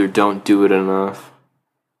either don't do it enough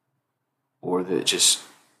or that just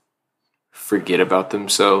forget about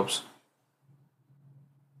themselves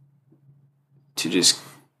to just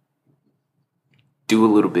do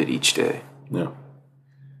a little bit each day. Yeah.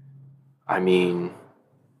 I mean,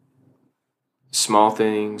 small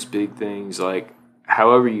things, big things, like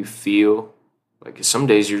however you feel. Like some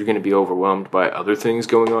days you're going to be overwhelmed by other things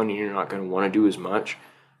going on and you're not going to want to do as much.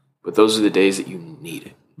 But those are the days that you need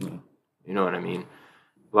it. Yeah. You know what I mean?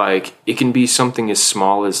 Like it can be something as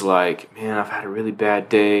small as like, man, I've had a really bad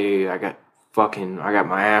day. I got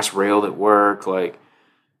my ass railed at work. Like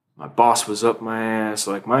my boss was up my ass.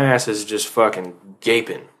 Like my ass is just fucking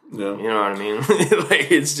gaping. Yeah. You know what I mean? Like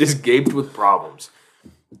it's just gaped with problems.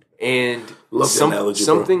 And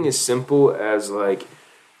something as simple as like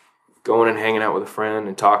going and hanging out with a friend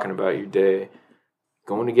and talking about your day,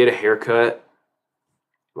 going to get a haircut.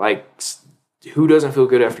 Like, who doesn't feel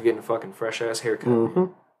good after getting a fucking fresh ass haircut? Mm-hmm.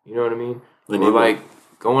 You know what I mean? Or like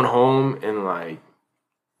going home and like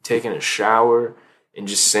taking a shower and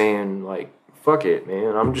just saying like, fuck it,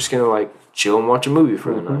 man. I'm just gonna like chill and watch a movie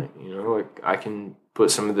for the night. You know, like I can put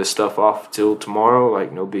some of this stuff off till tomorrow.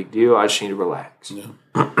 Like no big deal. I just need to relax. Yeah.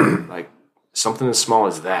 Like something as small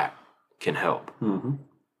as that can help. Mm-hmm.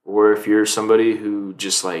 Or if you're somebody who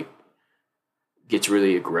just like gets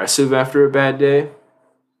really aggressive after a bad day,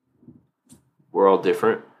 we're all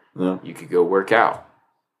different. Yeah. You could go work out.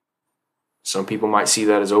 Some people might see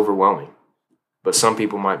that as overwhelming, but some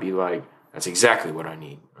people might be like, that's exactly what I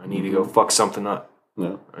need. I need to go fuck something up.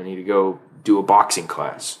 Yeah. I need to go do a boxing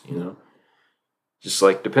class, you know? Just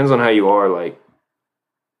like, depends on how you are, like,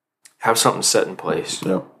 have something set in place.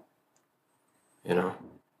 Yeah. You know?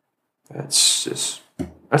 That's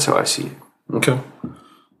how I see it. Okay.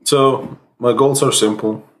 So, my goals are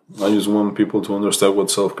simple. I just want people to understand what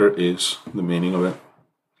self-care is, the meaning of it.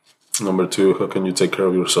 Number 2, how can you take care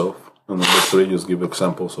of yourself? And number 3, just give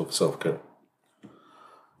examples of self-care.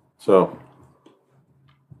 So,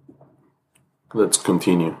 let's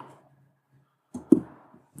continue.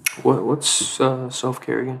 What's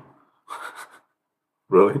self-care again?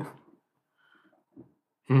 Really?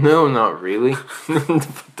 No, not really. What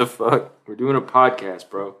the fuck? We're doing a podcast,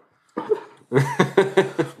 bro.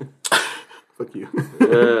 Fuck you.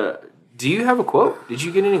 Do you have a quote? Did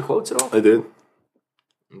you get any quotes at all? I did.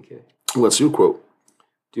 Okay. What's your quote?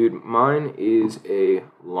 Dude, mine is a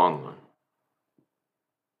long one.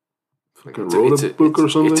 Like wrote a book or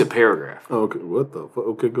something? It's a paragraph. Oh, okay. What the fuck?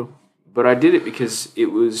 Okay, go. But I did it because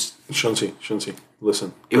it was... Shansi,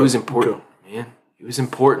 listen. It was important, man. It was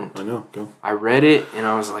important. I know, go. I read it, and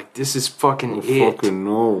I was like, this is fucking it. Fucking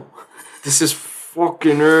no. This is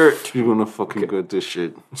fucking it. You're gonna fucking get this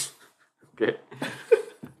shit. Okay.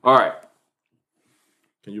 All right.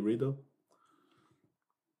 Can you read that?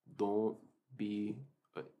 Don't be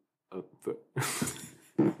a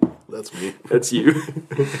That's me. That's you.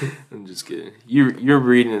 I'm just kidding. Your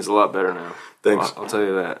reading is a lot better now. Thanks. I'll tell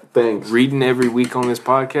you that. Thanks. Reading every week on this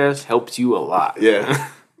podcast helps you a lot. Yeah.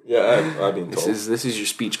 Yeah, I've been told. This is your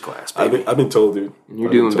speech class, baby. I've been told, dude. And you're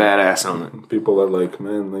doing badass on it. People are like,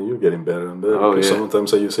 man, you're getting better and better. Oh, yeah.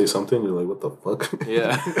 Sometimes you say something, you're like, what the fuck?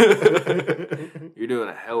 Yeah. You're doing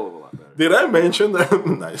a hell of a lot better. Did I mention that?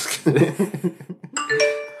 Nice.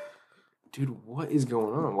 Dude, what is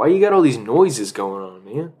going on? Why you got all these noises going on,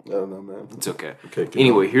 man? I don't know, man. It's okay. Okay.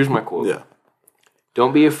 Anyway, here's my quote. Yeah.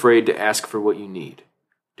 Don't be afraid to ask for what you need.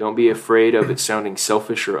 Don't be afraid of it sounding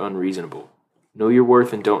selfish or unreasonable. Know your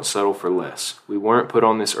worth and don't settle for less. We weren't put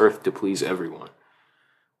on this earth to please everyone.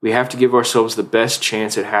 We have to give ourselves the best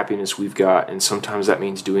chance at happiness we've got, and sometimes that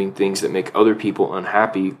means doing things that make other people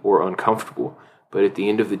unhappy or uncomfortable. But at the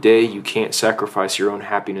end of the day, you can't sacrifice your own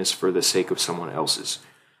happiness for the sake of someone else's.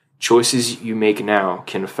 Choices you make now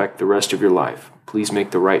can affect the rest of your life. Please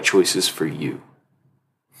make the right choices for you.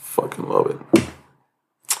 Fucking love it.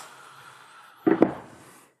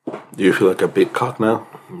 Do you feel like a big cock now?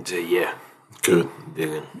 Yeah. Good.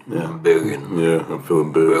 Biggin. Yeah. I'm biggin. Yeah, I'm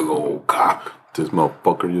feeling big. Big old cock. This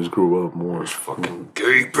motherfucker just grew up more. It's fucking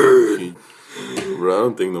gaping. Bro, I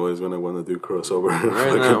don't think nobody's gonna want to do crossover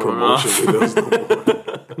Right like now, a promotion with us no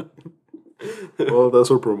more. Well,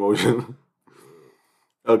 that's our promotion.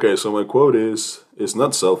 Okay, so my quote is: "It's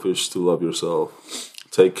not selfish to love yourself,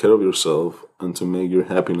 take care of yourself, and to make your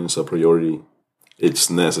happiness a priority. It's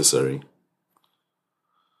necessary."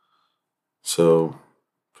 So,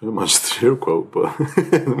 pretty much your quote, but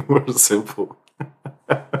more simple.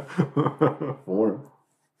 More.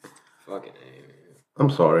 Fucking A, I'm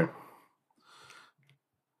sorry.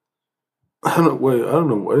 I don't know. I don't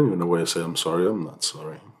know. I don't even know why I say I'm sorry. I'm not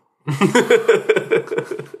sorry.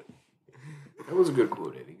 That was a good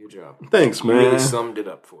quote, Eddie. Good job. Thanks, You man. really summed it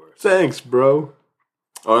up for us. Thanks, bro.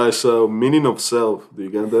 All right. So, meaning of self. Do you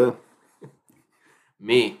get that?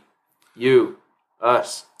 Me, you,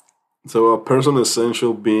 us. So, a person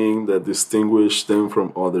essential being that distinguishes them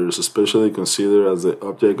from others, especially considered as the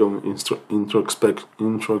object of Introspection.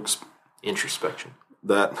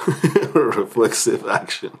 that reflexive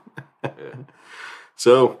action. Yeah.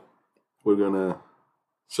 So,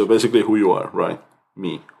 so basically who you are, right?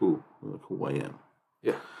 Me, who I am.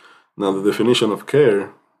 Yeah. Now, the definition of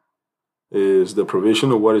care is the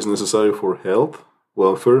provision of what is necessary for health,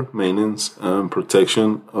 welfare, maintenance, and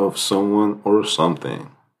protection of someone or something.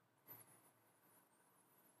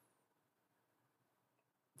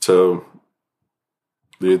 So,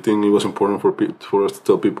 do you think it was important for us to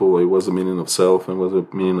tell people like, what's the meaning of self and what's the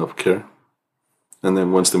meaning of care? And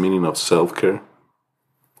then what's the meaning of self-care?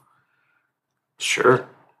 Sure.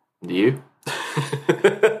 Do you?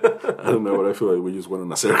 I don't know, but I feel like we just went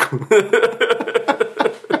in a circle.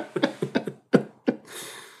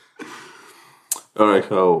 All right,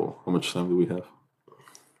 how much time do we have?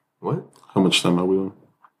 What? How much time are we on?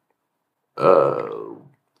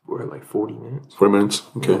 We're at like 40 minutes. 4 minutes.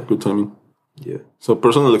 Okay, Yeah. Good timing. Yeah. So,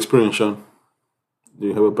 personal experience, Sean. Do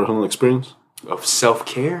you have a personal experience? Of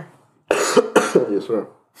self-care? Yes, sir.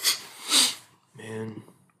 Man.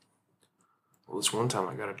 Well, this one time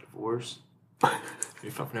I got a divorce.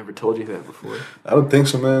 If I've never told you that before. I don't think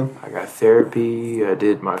so, man. I got therapy. I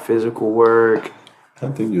did my physical work. I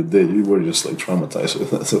don't think you did. You were just like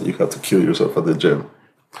traumatized. So you had to kill yourself at the gym.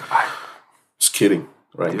 Just kidding.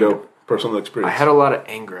 Right, Dude, go. Personal experience. I had a lot of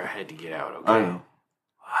anger I had to get out, okay? I know.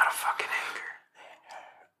 A lot of fucking anger.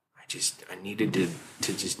 I needed to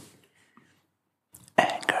just...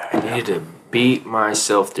 Anger. I needed to beat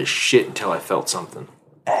myself to shit until I felt something.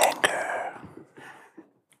 Anger.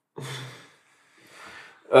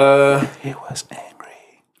 It was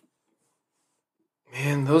angry.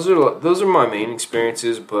 Man, those are my main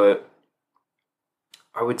experiences, but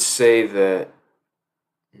I would say that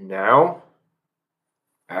now,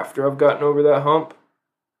 after I've gotten over that hump,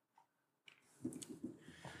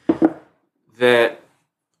 that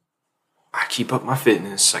I keep up my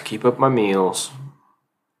fitness, I keep up my meals.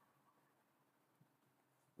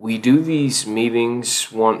 We do these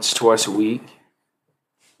meetings once, twice a week.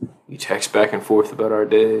 We text back and forth about our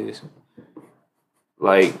days.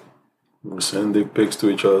 Like, We're sending dick pics to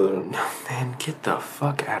each other. no, man, get the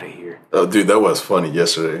fuck out of here. Oh, dude, that was funny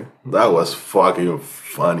yesterday. That was fucking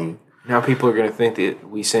funny. Now people are going to think that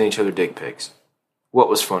we send each other dick pics. What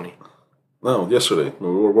was funny? No, yesterday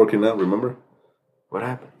when we were working out, remember? What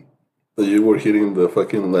happened? That you were hitting the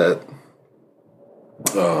fucking lat.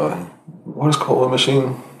 What is called a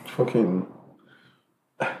machine? Fucking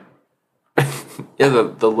Yeah,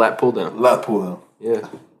 the lat pull down. lat pull down. Yeah.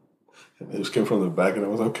 And it just came from the back, and I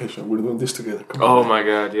was like, okay, Sean, we're doing this together. Come Oh on. my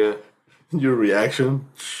god, yeah. Your reaction?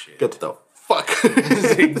 Shit. Get the fuck.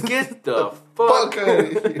 Get the fuck. Fuck out of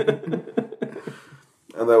here.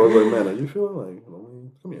 And I was like, man, are you feeling like,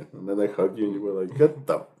 come here. And then I hugged you, and you were like, get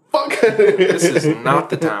the fuck out of here. This is not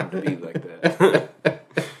the time to be like that.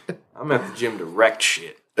 I'm at the gym to wreck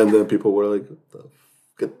shit. And then people were like,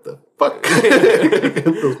 get the fuck. Get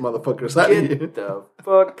those motherfuckers out of here. Get the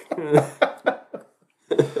fuck.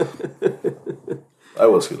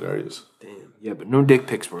 That was hilarious. Damn. Yeah, but no dick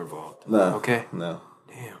pics were involved. No. Okay? No.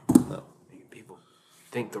 Damn. No. People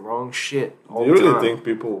think the wrong shit all Do you the really time. think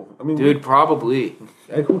people... I mean, Dude, probably.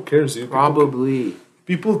 hey, who cares, dude? Probably.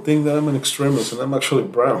 People think that I'm an extremist and I'm actually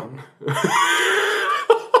brown.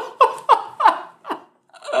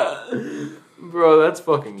 Bro, that's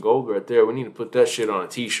fucking gold right there. We need to put that shit on a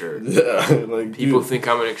t-shirt. Yeah. Like, People dude, think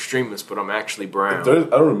I'm an extremist, but I'm actually brown. I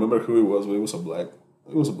don't remember who it was, but it was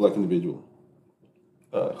a black individual.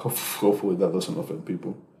 Hopefully that doesn't offend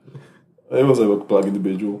people. It was a black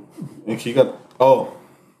individual. And he got... Oh,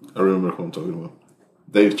 I remember who I'm talking about.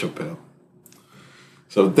 Dave Chappelle.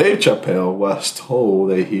 So Dave Chappelle was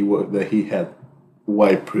told that he had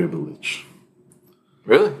white privilege.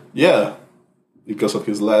 Really? Yeah. because of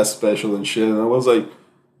his last special and shit. And I was like,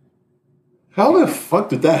 how the fuck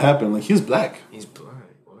did that happen? Like, he's black. He's black.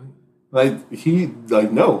 What?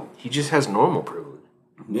 No. He just has normal privilege.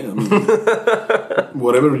 Yeah, I mean,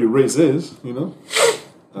 whatever your race is, you know.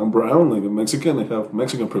 I'm brown, like a Mexican. I have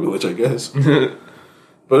Mexican privilege, I guess.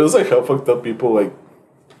 But it's like how fucked up people like.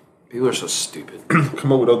 People are so stupid.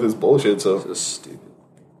 Come up with all this bullshit. So stupid.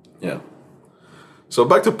 Yeah. So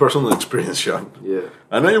back to personal experience, Sean. Yeah.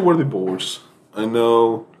 I know you were divorced. I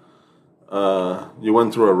know you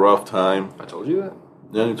went through a rough time. I told you that?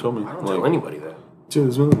 Yeah, you told me. I don't tell anybody that. Dude,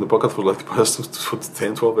 this has been in the podcast for like the past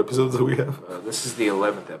 10, 12 episodes that we have. This is the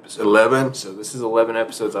 11th episode. 11? So this is 11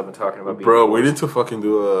 episodes I've been talking about being Bro, divorced. we need to fucking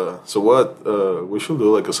do so what? We should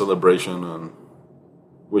do like a celebration on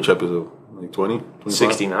which episode? Like 20? 25?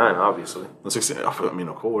 69, obviously. 60, I mean,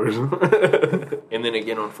 of course. And then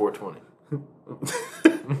again on 420.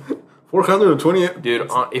 420. Dude,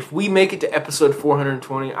 if we make it to episode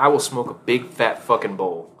 420, I will smoke a big fat fucking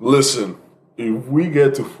bowl. Listen, if we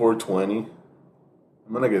get to 420,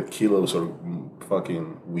 I'm gonna get kilos of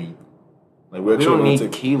fucking weed. Like We don't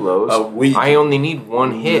need kilos. weed. I only need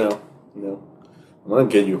one hit. No. I'm gonna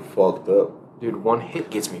get you fucked up. Dude, one hit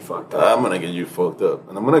gets me fucked up. I'm gonna get you fucked up.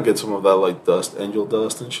 And I'm gonna get some of that like dust, angel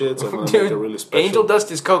dust and shit. So I'm gonna make it really special. Angel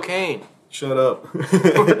dust is cocaine. Shut up.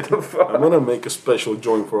 What the fuck? I'm gonna make a special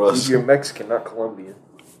joint for us. You're Mexican, not Colombian.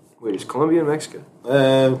 Wait, is Colombia Mexican?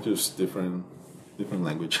 Just different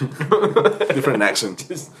language. Different accent.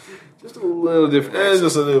 Just a little different. Yeah,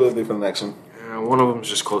 just a little bit different accent. One of them's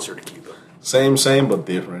just closer to Cuba. Same, but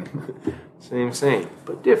different. Same,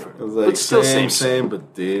 but different. It's like but still same,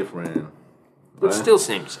 but different. But Right? still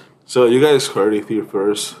same. So you guys heard it here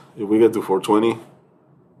first. If we get to 420,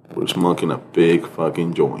 we're smoking a big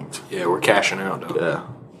fucking joint. Yeah, we're cashing out, though.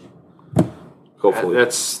 Yeah. Hopefully.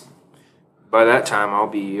 That's by that time I'll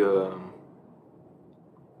be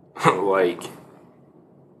like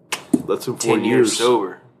That's in 4 10 years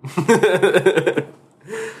sober.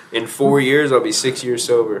 In 4 years, I'll be 6 years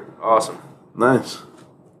sober. Awesome. Nice.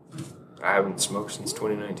 I haven't smoked since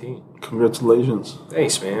 2019. Congratulations.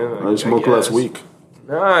 Thanks, man. I smoked last week.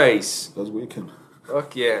 Nice. Last weekend.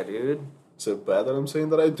 Fuck yeah, dude. Is it bad that I'm saying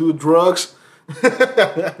that I do drugs?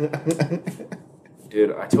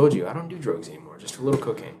 Dude, I told you, I don't do drugs anymore. Just a little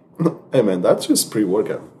cocaine. Hey, man, that's just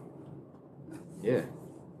pre-workout. Yeah.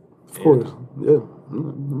 Of course. Yeah.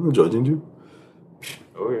 I'm not judging you.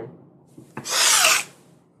 Oh, yeah.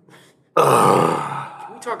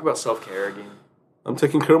 Can we talk about self-care again? I'm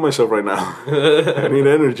taking care of myself right now. I need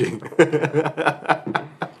energy.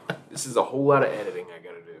 This is a whole lot of editing I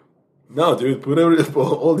gotta do. No, dude, put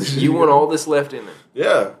all this shit. You want all this left in there.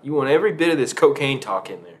 Yeah. You want every bit of this cocaine talk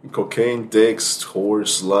in there. Cocaine, dicks,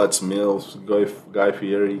 whores, sluts, milfs, Guy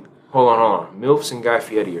Fieri. Hold on. MILFs and Guy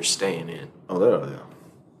Fieri are staying in. Oh, there, yeah.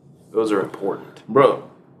 Those are important. Bro,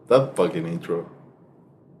 that fucking intro.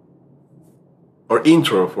 Or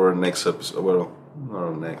intro for our next episode. Well, not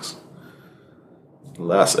our next.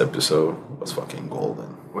 Last episode was fucking golden.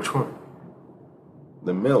 Which one?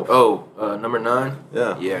 The MILF. Oh, number 9?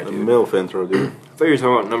 Yeah. Yeah, the dude. MILF intro, dude. I thought you were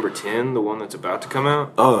talking about number 10, the one that's about to come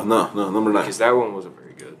out. Oh, no, number 9. Because that one wasn't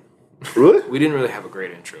very good. Really? We didn't really have a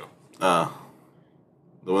great intro. The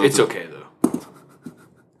one It's okay, though.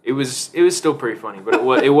 It was still pretty funny, but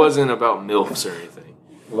it wasn't about MILFs or anything.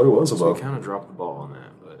 What it was So about? we kind of dropped the ball on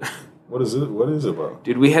that. But What is it? What is it about?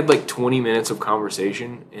 dude, we had like 20 minutes of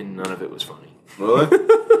conversation, and none of it was funny. Really?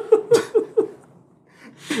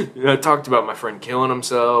 I talked about my friend killing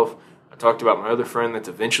himself. I talked about my other friend that's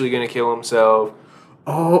eventually going to kill himself.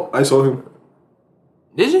 Oh, I saw him.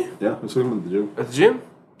 Did you? Yeah, I saw him at the gym. At the gym?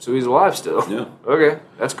 So he's alive still? Yeah. Okay,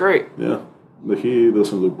 that's great. Yeah. But he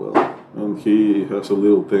doesn't look well. And he has a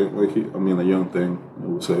little thing, a young thing, I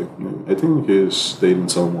would say. I think he's dating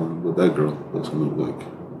someone, but that girl doesn't look like.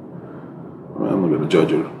 I'm not going to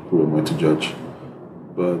judge her. Who am I to judge?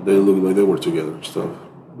 But they look like they were together and stuff,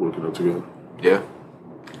 working out together. Yeah.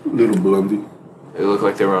 Little blondie. They look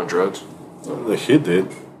like they were on drugs. He did.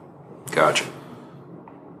 Gotcha.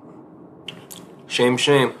 Shame.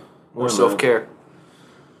 More Yeah, self-care.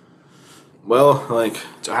 Well, like,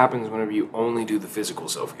 So it happens whenever you only do the physical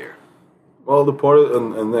self-care. well, the part,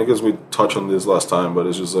 and I guess we touched on this last time, but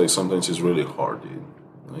it's just like sometimes it's really hard, dude.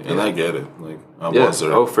 Like, and I get it. Like, I was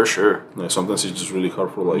there. Oh, for sure. Like, sometimes it's just really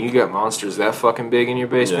hard for like. You got monsters that fucking big in your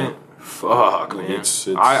basement? Fuck, man. It's-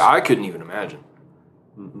 I couldn't even imagine.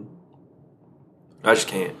 I just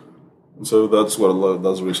can't. So that's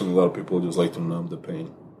that's the reason a lot of people just like to numb the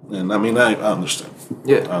pain. And I mean, I understand.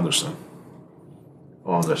 Yeah. I understand.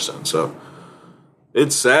 So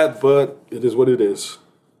it's sad, but it is what it is.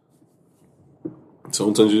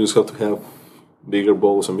 Sometimes you just have to have bigger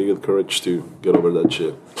balls and bigger courage to get over that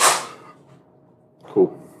shit.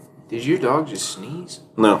 Cool. Did your dog just sneeze?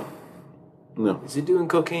 No. Is it doing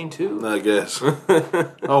cocaine too? I guess.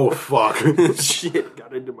 Oh, fuck. Shit,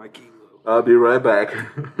 got into my kilo. I'll be right back.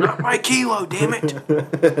 Not my kilo, damn it.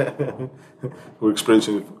 We're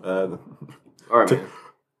experiencing All right, man.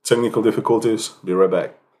 technical difficulties. Be right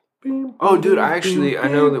back. Oh, dude, I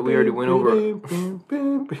know that we already went over.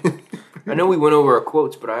 I know we went over our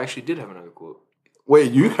quotes, but I actually did have another quote.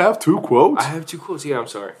 Wait, you have 2 quotes? I have 2 quotes. Yeah, I'm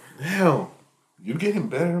sorry. Damn. You're getting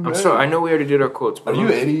better and better. I'm sorry. I know we already did our quotes. But Are you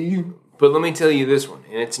Eddie? But let me tell you this one.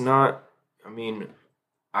 And it's not, I mean,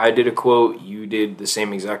 I did a quote. You did the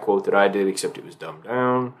same exact quote that I did, except it was dumbed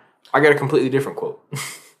down. I got a completely different quote.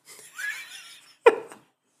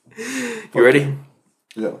 You ready?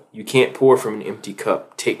 Yeah. You can't pour from an empty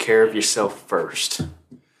cup. Take care of yourself first.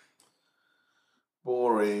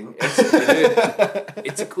 Boring.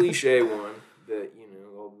 It's a cliche one that, you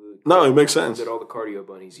know, all the No, it makes sense. that all the cardio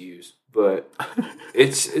bunnies use. But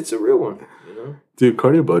it's a real one, you know? Dude,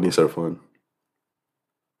 cardio bunnies are fun.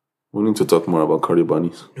 We need to talk more about cardio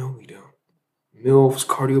bunnies. No, we don't. MILFs,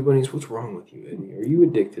 cardio bunnies, what's wrong with you, Eddie? Are you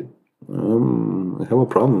addicted? I have a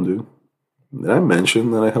problem, dude. Did I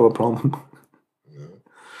mention that I have a problem? No.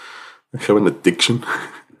 I have an addiction.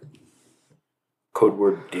 Code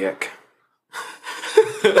word dick.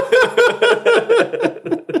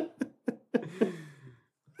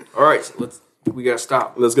 All right, so we gotta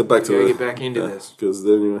stop. Let's get back to get back into this. Because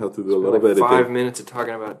then you have to do a lot of Like editing. 5 minutes of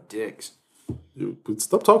talking about dicks. Dude,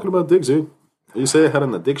 stop talking about dicks, dude. You say I had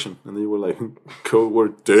an addiction, and then you were like, code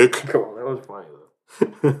word dick. Come on, that was funny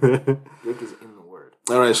though. Dick is in the word.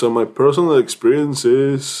 Alright, so my personal experience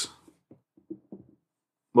is,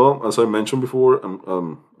 well, as I mentioned before,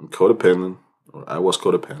 I'm codependent, or I was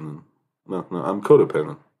codependent. No, I'm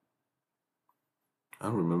codependent. I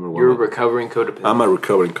don't remember what. You're a recovering codependent. I'm a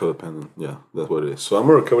recovering codependent. Yeah, that's what it is. So I'm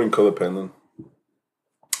a recovering codependent.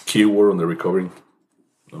 Keyword on the recovering.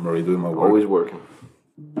 I'm already doing my work. Always working.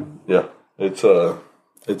 Yeah, it's a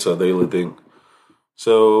daily thing.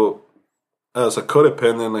 So as a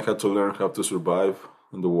codependent, I had to learn how to survive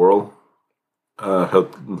in the world.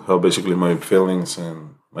 How basically my feelings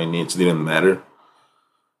and my needs didn't matter.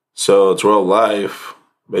 So throughout life,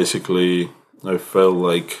 basically, I felt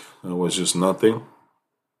like I was just nothing.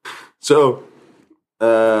 So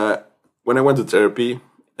when I went to therapy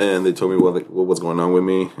and they told me what was going on with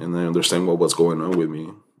me, and I understand what was going on with me,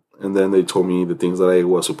 and then they told me the things that I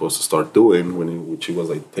was supposed to start doing, which it was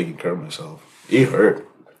like taking care of myself. It hurt.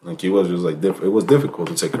 Like it was just like it was difficult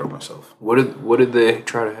to take care of myself. What did they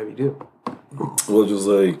try to have you do? Well, just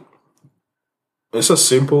like it's as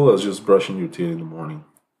simple as just brushing your teeth in the morning,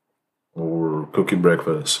 or cooking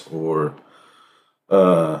breakfast, or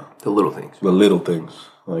The little things. the little things.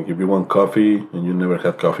 Like if you want coffee and you never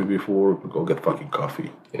had coffee before, go get fucking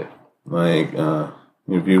coffee. Yeah. Like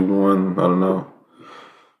if you want, I don't know,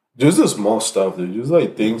 just the small stuff. Dude. Just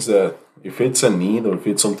like things that if it's a need or if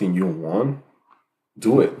it's something you want,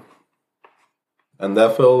 do it. And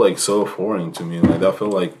that felt like so foreign to me. Like that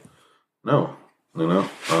felt like no, you know,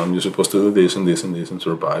 you're supposed to do this and this and this and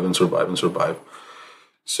survive and survive and survive.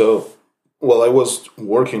 So while I was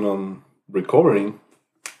working on recovering,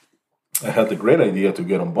 I had the great idea to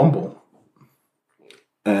get on Bumble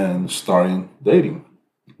and starting dating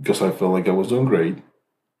because I felt like I was doing great.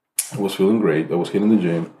 I was feeling great. I was hitting the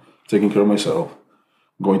gym, taking care of myself,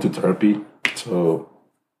 going to therapy. So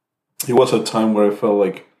it was a time where I felt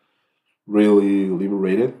like really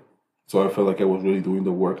liberated. So I felt like I was really doing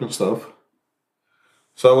the work and stuff.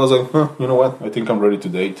 So I was like, you know what? I think I'm ready to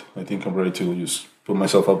date. I think I'm ready to just put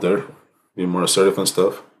myself out there, be more assertive and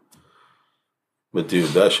stuff. But dude,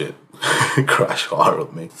 that shit crashed hard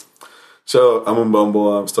with me. So I'm on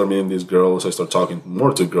Bumble. I start meeting these girls. I start talking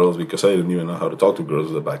more to girls because I didn't even know how to talk to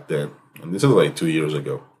girls back then. And this is like 2 years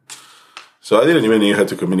ago. So I didn't even know how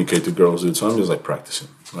to communicate to girls, dude. So I'm just like practicing.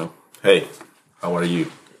 Right? Hey, how are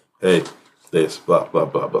you? Hey, this, blah, blah,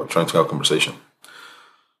 blah, blah. Trying to have a conversation.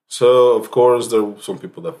 So, of course, there were some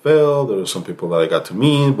people that failed. There were some people that I got to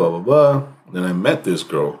meet, blah, blah, blah. Then I met this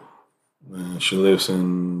girl. She lives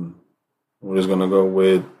in, we're just going to go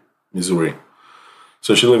with Missouri.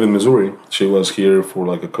 So she lived in Missouri. She was here for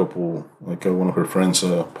like a couple, like one of her friends'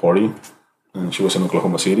 party. And she was in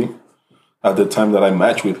Oklahoma City. At the time that I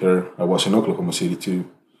matched with her, I was in Oklahoma City too.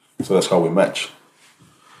 So that's how we matched.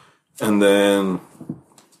 And then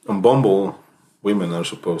on Bumble, women are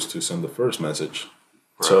supposed to send the first message.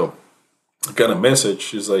 Right. So I got a message.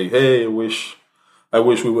 She's like, hey, I wish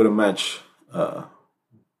we would have matched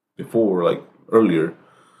before, like earlier,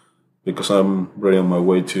 because I'm ready on my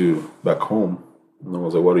way to back home. And I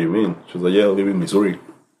was like, what do you mean? She was like, yeah, I live in Missouri.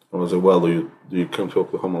 I was like, well, do you come to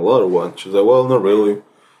Oklahoma a lot or what? She's like, well, not really.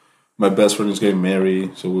 My best friend is getting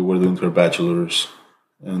married, so we were doing her bachelor's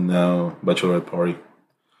and now bachelorette party.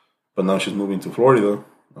 But now she's moving to Florida.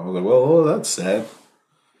 I was like, well, oh, that's sad.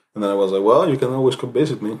 And then I was like, well, you can always come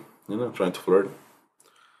visit me, trying to flirt.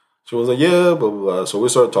 She was like, yeah, blah, blah, blah. So we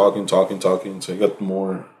started talking. So it got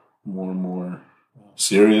more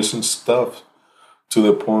serious and stuff to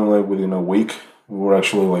the point, like, within a week, we were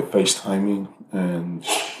actually, like, FaceTiming and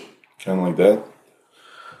kind of like that.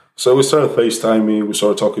 So we started FaceTiming. We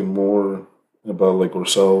started talking more about, like,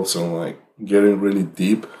 ourselves and, like, getting really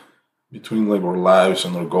deep between, like, our lives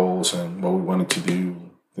and our goals and what we wanted to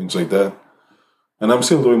do, things like that. And I'm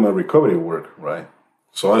still doing my recovery work, right?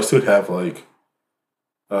 So I still have, like,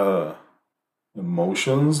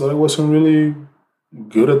 emotions that I wasn't really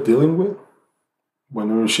good at dealing with.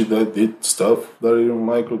 Whenever she did stuff that I didn't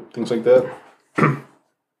like or things like that.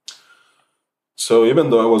 So even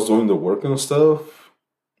though I was doing the work and stuff,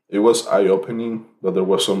 it was eye-opening that there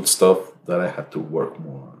was some stuff that I had to work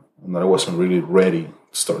more on. And that I wasn't really ready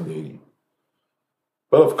to start dating.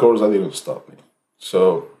 But of course, that didn't stop me.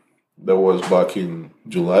 So that was back in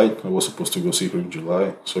July. I was supposed to go see her in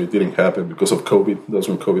July. So it didn't happen because of COVID. That's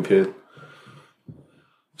when COVID hit.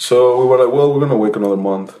 So we were like, well, we're going to wait another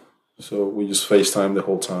month. So we just FaceTime the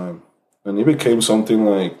whole time. And it became something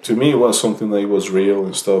like, to me, it was something that was real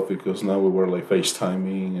and stuff because now we were like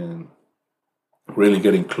FaceTiming and really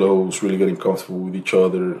getting close, really getting comfortable with each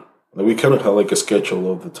other. Like we kind of had like a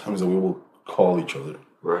schedule of the times that we will call each other.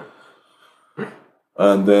 Right.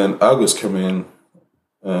 And then August came in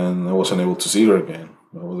and I wasn't able to see her again.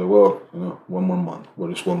 I was like, well, one more month.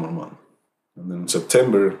 What is one more month? And then in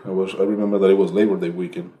September, I remember that it was Labor Day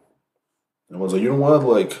weekend. I was like, you know what,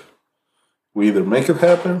 like, we either make it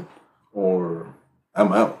happen or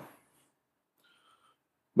I'm out.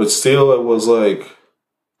 But still, I was like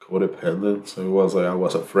codependent. So it was like I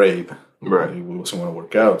was afraid. Right. Like, it wasn't going to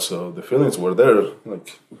work out. So the feelings were there,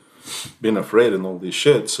 like being afraid and all this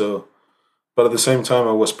shit. So, but at the same time,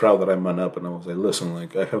 I was proud that I man up and I was like, listen,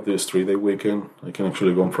 like I have this 3-day weekend. I can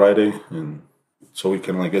actually go on Friday, and so we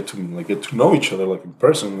can get to know each other like in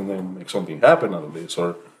person, and then make something happen out of this,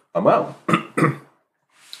 or I'm out.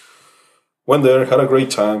 Went there, had a great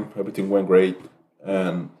time. Everything went great.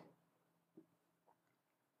 And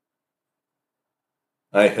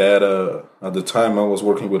I had, at the time, I was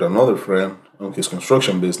working with another friend on his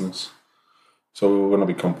construction business. So we were going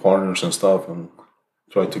to become partners and stuff and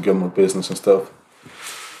try to get more business and stuff.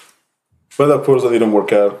 But of course, that didn't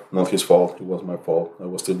work out. Not his fault. It was my fault. I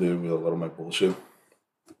was still dealing with a lot of my bullshit.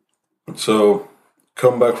 So,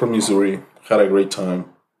 come back from Missouri, had a great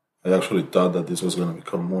time. I actually thought that this was going to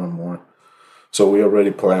become more and more. So we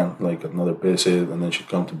already planned like another visit, and then she'd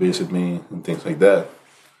come to visit me and things like that.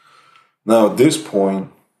 Now at this point,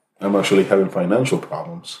 I'm actually having financial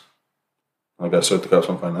problems. Like I started to have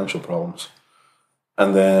some financial problems.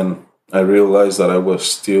 And then I realized that I was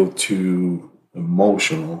still too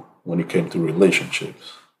emotional when it came to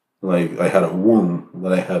relationships. Like I had a wound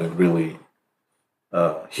that I hadn't really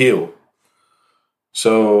healed.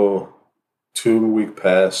 So 2 weeks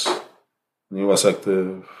passed, and it was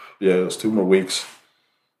active. Yeah, it was 2 more weeks.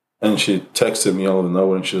 And she texted me out of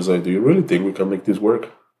nowhere and she was like, do you really think we can make this work?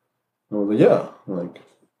 And I was like, yeah. Like,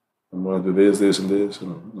 I'm going to do this, and this.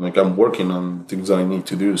 And like, I'm working on things that I need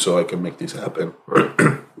to do so I can make this happen.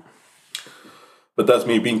 But that's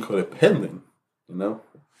me being codependent,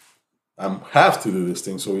 I have to do this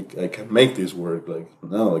thing so I can make this work. Like,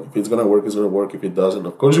 no, like if it's going to work, it's going to work. If it doesn't,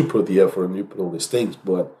 of course you put the effort and you put all these things,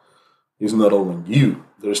 but it's not all on you.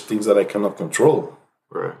 There's things that I cannot control.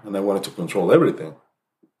 Right. And I wanted to control everything.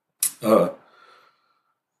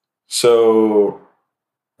 So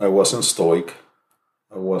I wasn't stoic.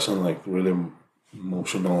 I wasn't like really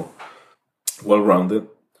emotional, well-rounded.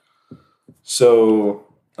 So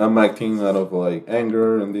I'm acting out of like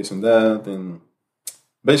anger and this and that, and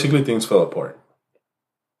basically things fell apart.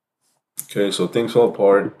 Okay, so things fell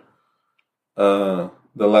apart. The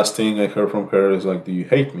last thing I heard from her is like, do you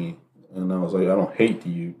hate me? And I was like, I don't hate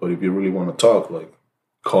you, but if you really want to talk, like,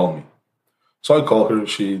 call me. So I call her,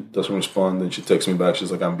 she doesn't respond, then she texts me back,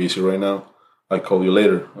 she's like, I'm busy right now, I call you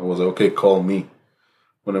later. I was like, okay, call me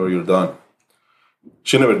whenever you're done.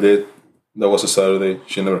 She never did. That was a Saturday,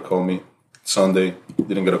 she never called me. Sunday,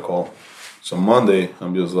 didn't get a call. So Monday,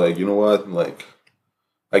 I'm just like, you know what, like,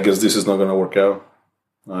 I guess this is not going to work out.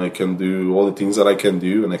 I can do all the things that I can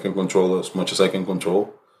do, and I can control as much as I can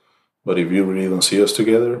control. But if you really don't see us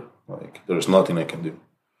together, like, there's nothing I can do.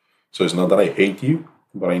 So it's not that I hate you,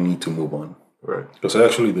 but I need to move on. Right. Right. Because I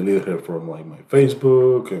actually deleted her from like my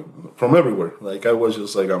Facebook and from everywhere. Like I was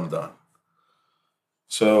just like, I'm done.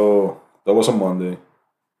 So that was a Monday,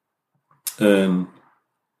 and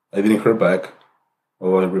I didn't hear back.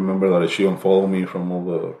 Oh, I remember that she unfollowed me from all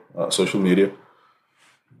the social media,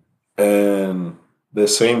 and the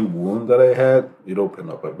same wound that I had, it opened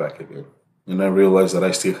up back again, and I realized that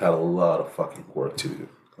I still had a lot of fucking work to do,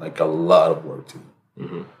 like a lot of work to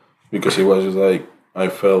do, because it was just like I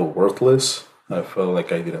felt worthless. I felt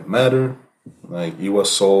like I didn't matter. Like it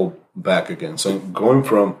was all back again. So going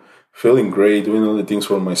from feeling great, doing all the things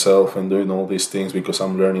for myself, and doing all these things because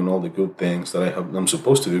I'm learning all the good things that I'm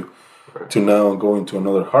supposed to do, to now going to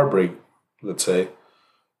another heartbreak, let's say,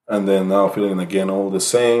 and then now feeling again all the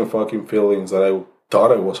same fucking feelings that I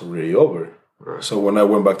thought I was already over. Right. So when I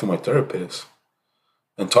went back to my therapist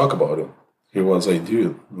and talk about it, he was like,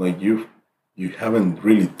 "Dude, like you haven't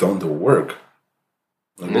really done the work."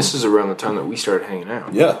 Like, and this is around the time that we started hanging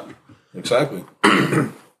out. Yeah, exactly.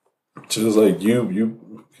 So it's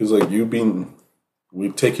like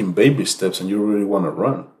we're taking baby steps, and you really want to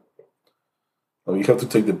run. We have to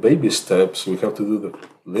take the baby steps. We have to do the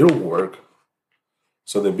little work,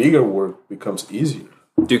 so the bigger work becomes easier.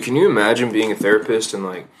 Dude, can you imagine being a therapist and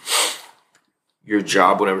like your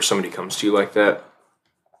job whenever somebody comes to you like that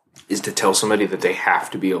is to tell somebody that they have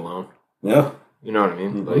to be alone? Yeah, you know what I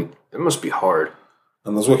mean. Like it must be hard.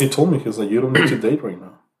 And that's what he told me. He's like, you don't need to date right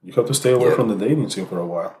now. You have to stay away from the dating scene for a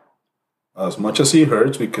while. As much as it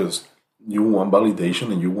hurts, because you want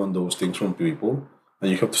validation and you want those things from people, and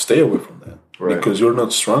you have to stay away from that. Right. Because you're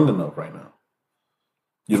not strong enough right now.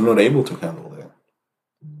 You're not able to handle that.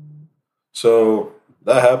 So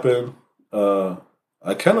that happened.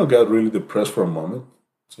 I kind of got really depressed for a moment.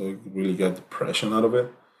 So I really got depression out of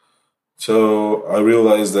it. So I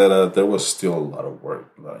realized that there was still a lot of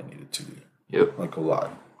work that I needed to do. Yep. Like a lot.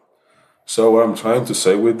 So what I'm trying to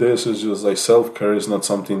say with this is just like self-care is not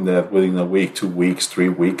something that within a week, 2 weeks, 3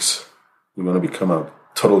 weeks, you're going to become a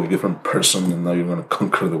totally different person and now you're going to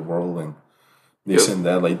conquer the world and this and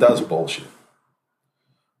that. Like that's bullshit.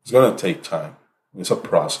 It's going to take time. It's a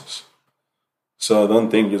process. So don't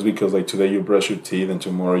think just because like today you brush your teeth and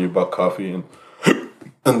tomorrow you bought coffee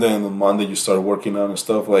and then on Monday you start working out and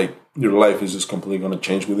stuff, like your life is just completely going to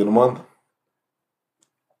change within a month.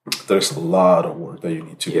 There's a lot of work that you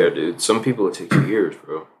need to do. Yeah, dude. Some people it takes years,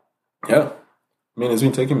 bro. Yeah. I mean, it's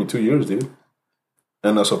been taking me 2 years, dude.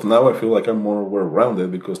 And as of now, I feel like I'm more well-rounded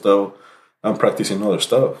because now I'm practicing other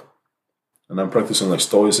stuff. And I'm practicing like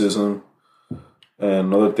stoicism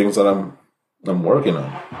and other things that I'm working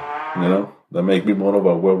on, you know, that make me more of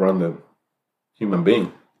a well-rounded human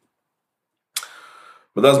being.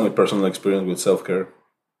 But that's my personal experience with self-care.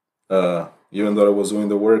 Even though I was doing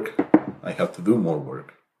the work, I had to do more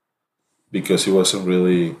work because it wasn't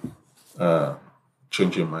really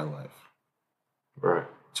changing my life. Right.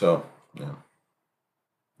 So, yeah.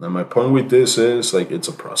 Now, my point with this is, like, it's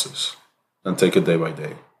a process. And take it day by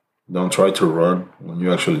day. Don't try to run when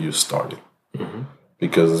you actually just started. Mm-hmm.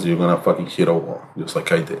 Because you're going to fucking hit a wall, just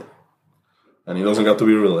like I did. And it doesn't have to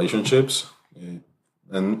be relationships.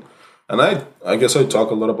 And I guess I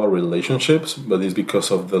talk a lot about relationships, but it's because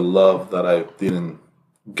of the love that I didn't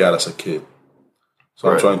get as a kid. So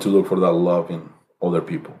I'm trying to look for that love in other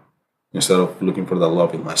people instead of looking for that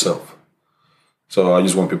love in myself. So I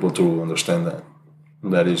just want people to understand that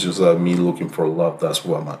it's just me looking for love. That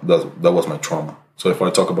was my trauma. So if I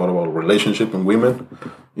talk about relationship and women,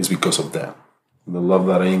 it's because of that. The love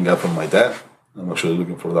that I ain't got from my dad, I'm actually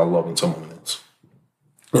looking for that love in someone else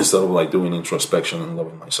instead of like doing introspection and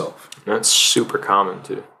loving myself. That's super common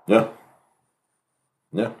too. Yeah.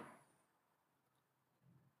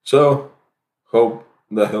 So hope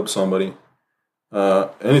that helps somebody.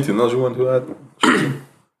 Anything else you want to add?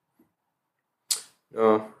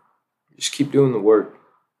 No. Just keep doing the work.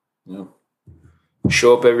 Yeah.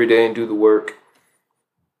 Show up every day and do the work.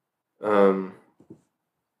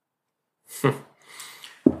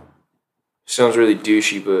 Sounds really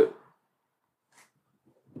douchey, but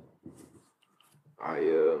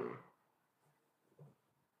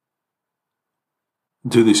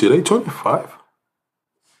Dude, is it 8:25?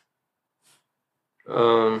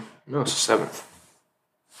 No, it's the 7th.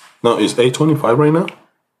 No, it's 8:25 right now?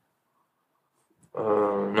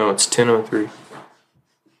 No, it's 10:03.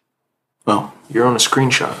 Oh. You're on a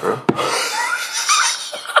screenshot, bro.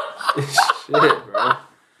 Shit, bro.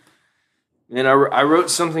 Man, I wrote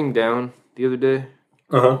something down the other day.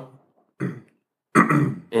 Uh-huh.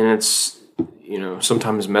 And it's,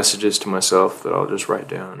 sometimes messages to myself that I'll just write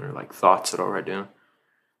down or like thoughts that I'll write down.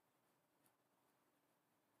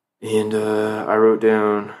 And I wrote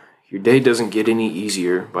down, Your day doesn't get any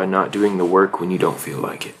easier by not doing the work when you don't feel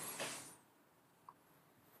like it.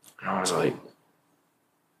 And I was like,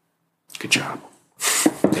 good job.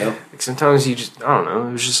 Yeah. Like sometimes you just, I don't know,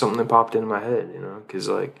 it was just something that popped into my head, because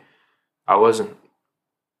like I was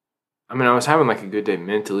having like a good day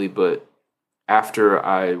mentally, but after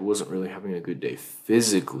I wasn't really having a good day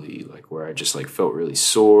physically, like where I just like felt really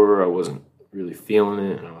sore, I wasn't really feeling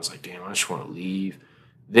it, and I was like, damn, I just want to leave.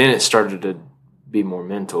 Then it started to be more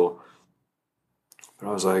mental. But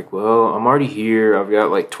I was like, well, I'm already here. I've got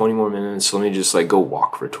like 20 more minutes. Let me just like go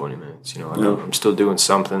walk for 20 minutes. I'm still doing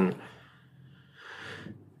something.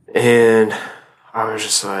 And I was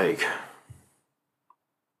just like,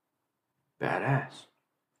 badass.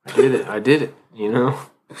 I did it, I get it.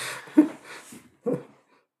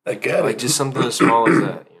 Like just something as small as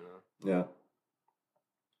that, Yeah.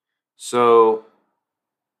 So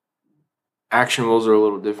action rules are a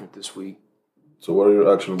little different this week. So what are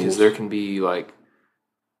your action rules? Because there can be like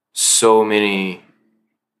so many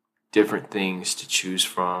different things to choose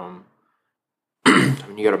from. I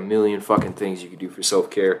mean, you got a million fucking things you can do for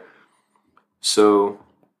self-care. So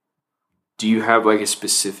do you have like a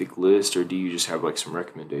specific list, or do you just have like some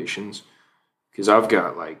recommendations? Because I've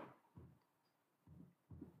got like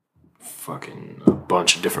fucking a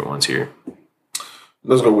bunch of different ones here.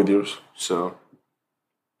 Let's go with yours. So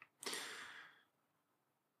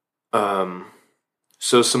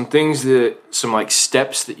some things some like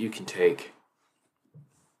steps that you can take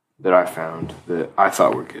that I found that I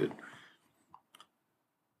thought were good.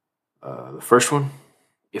 The first one,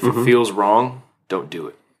 if it feels wrong, don't do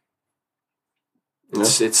it.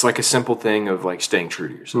 It's like a simple thing of like staying true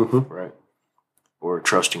to yourself, right? Or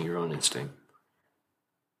trusting your own instinct.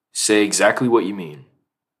 Say exactly what you mean.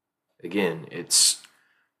 Again, it's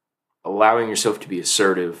allowing yourself to be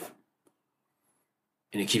assertive,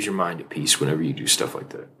 and it keeps your mind at peace whenever you do stuff like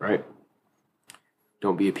that, right?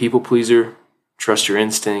 Don't be a people pleaser. Trust your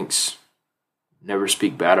instincts. Never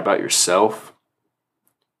speak bad about yourself.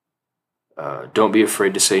 Don't be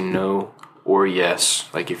afraid to say no or yes,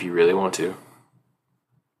 like if you really want to.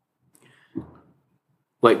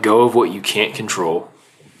 Let go of what you can't control.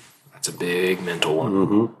 That's a big mental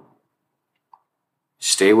one.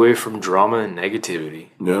 Stay away from drama and negativity.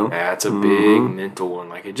 Yeah. That's a big mental one.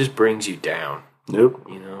 Like it just brings you down. Yep.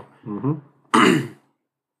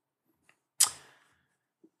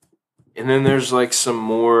 And then there's like some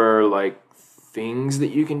more like things that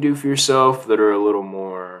you can do for yourself that are a little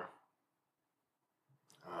more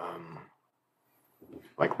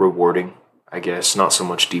like rewarding, I guess. Not so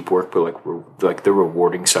much deep work, but like the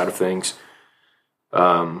rewarding side of things.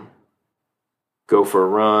 Go for a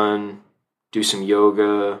run, do some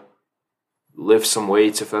yoga, lift some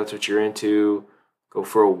weights if that's what you're into, go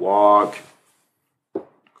for a walk,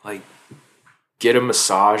 like get a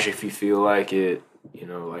massage if you feel like it,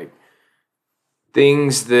 like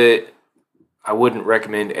things that I wouldn't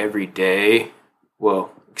recommend every day,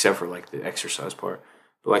 well, except for like the exercise part,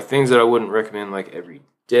 but like things that I wouldn't recommend like every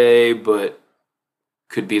day, but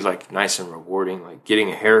could be like nice and rewarding, like getting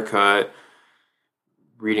a haircut,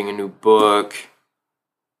 reading a new book,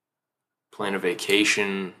 plan a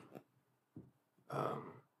vacation.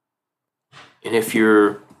 And if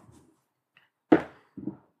you're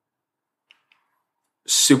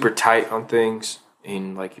super tight on things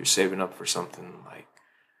and like you're saving up for something, like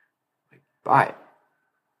buy it.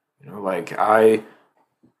 Like I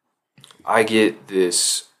get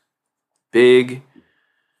this big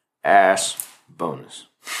ass bonus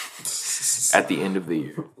at the end of the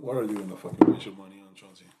year. What are you gonna fucking waste your money on,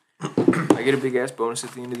 Chauncey? I get a big ass bonus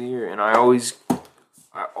at the end of the year, and I always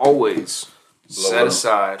set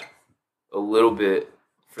aside a little bit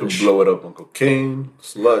to blow it up on cocaine,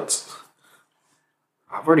 sluts.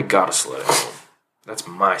 I've already got a slut at home. That's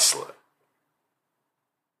my slut.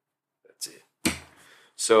 That's it.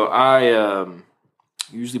 So I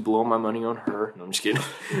usually blow my money on her. No, I'm just kidding.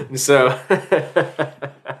 So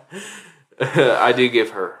I do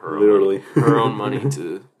give her her own money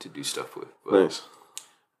to do stuff with. But, nice.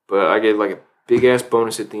 But I get like a big ass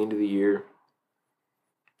bonus at the end of the year.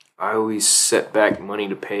 I always set back money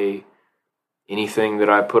to pay anything that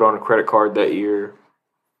I put on a credit card that year.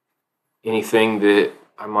 Anything that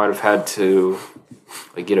I might have had to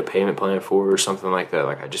like get a payment plan for or something like that.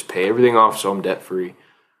 Like I just pay everything off so I'm debt free.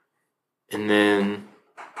 And then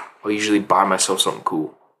I'll usually buy myself something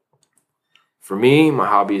cool. For me, my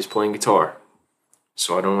hobby is playing guitar.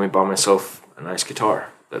 So I normally buy myself a nice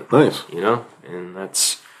guitar. Nice. And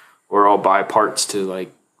that's where I'll buy parts to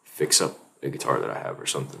like fix up a guitar that I have or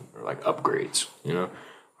something, or like upgrades, I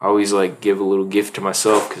always like give a little gift to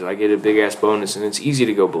myself because I get a big ass bonus and it's easy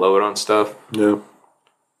to go blow it on stuff. Yeah.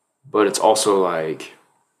 but it's also like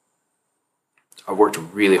I worked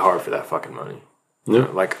really hard for that fucking money. Yeah.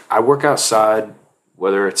 Like I work outside,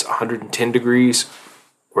 whether it's 110 degrees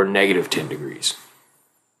or negative 10 degrees.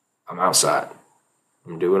 I'm outside.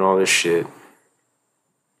 I'm doing all this shit.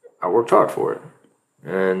 I worked hard for it.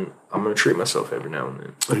 And I'm going to treat myself every now and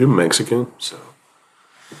then. Are you Mexican? So,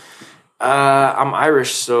 I'm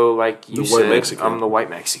Irish, so like you said, Mexican. I'm the white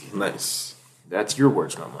Mexican. Nice. That's your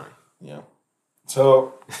words, not mine. Yeah.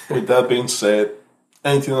 So, with that being said,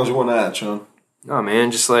 anything else you want to add, Sean? No, man,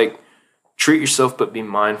 just like treat yourself, but be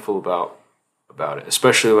mindful about it,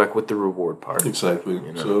 especially like with the reward part. Exactly.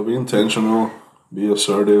 You know? So, be intentional, be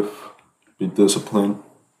assertive, be disciplined.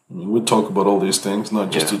 I mean, we talk about all these things,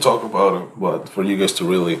 not just to talk about them, but for you guys to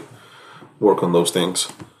really work on those things.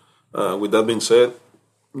 With that being said,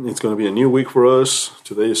 it's going to be a new week for us.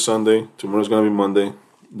 Today is Sunday. Tomorrow's going to be Monday.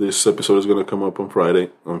 This episode is going to come up on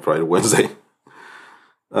Wednesday.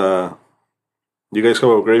 You guys have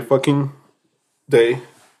a great fucking day.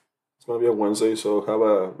 It's going to be a Wednesday, so have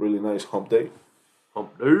a really nice hump day.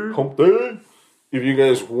 Hump day. Hump day. If you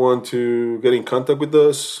guys want to get in contact with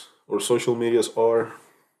us, our social medias are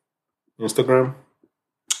Instagram.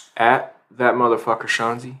 At that motherfucker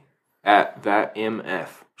Shanzi. At that MF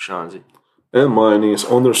Shanzi. And mine is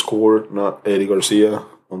 _ not Eddie Garcia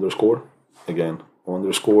 _ again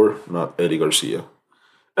 _ not Eddie Garcia.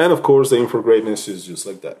 And of course the Info Greatness is just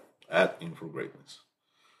like that, at Info Greatness.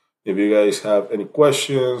 If you guys have any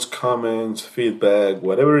questions, comments, feedback,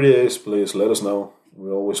 whatever it is, please let us know.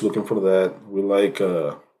 We're always looking for that. We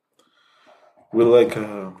like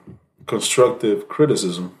constructive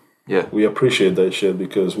criticism. Yeah. We appreciate that shit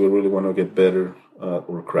because we really want to get better at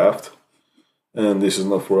our craft. And this is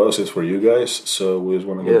not for us, it's for you guys. So we just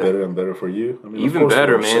want to get better and better for you. I mean, even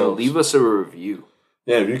better, man. Leave us a review.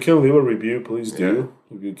 Yeah, if you can leave a review, please do.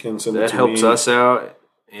 If you can send it to me. That helps us out,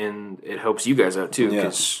 and it helps you guys out too,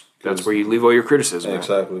 because that's where you leave all your criticism.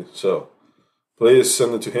 Exactly. So please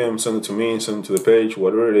send it to him, send it to me, send it to the page,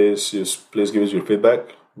 whatever it is. Just please give us your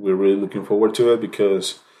feedback. We're really looking forward to it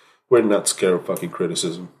because we're not scared of fucking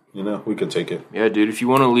criticism. You know, we can take it. Yeah, dude, if you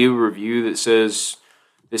want to leave a review that says,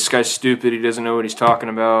 this guy's stupid, he doesn't know what he's talking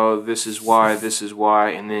about, this is why,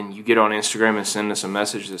 and then you get on Instagram and send us a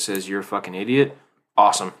message that says you're a fucking idiot,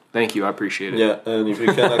 awesome. Thank you, I appreciate it. Yeah, and if you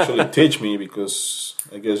can actually teach me, because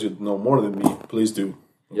I guess you know more than me, please do.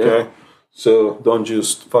 Okay? Yeah. So don't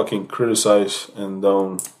just fucking criticize and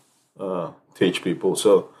don't teach people.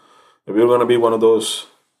 So if you're going to be one of those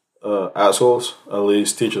assholes, at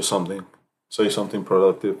least teach us something. Say something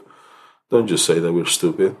productive. Don't just say that we're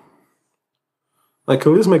stupid. Like, at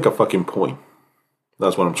least make a fucking point.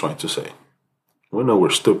 That's what I'm trying to say. We know we're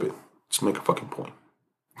stupid. Just make a fucking point.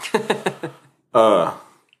 But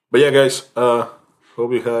yeah, guys.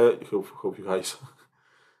 Hope you guys.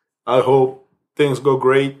 I hope things go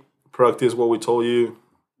great. Practice what we told you.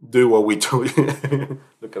 Do what we told you.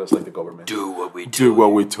 Look at us like the government. Do what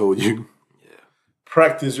we told you. Yeah.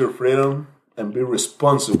 Practice your freedom and be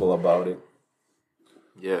responsible about it.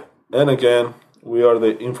 Yeah. And again, we are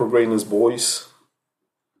the Info Greatness boys.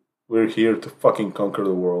 We're here to fucking conquer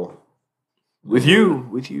the world. With you.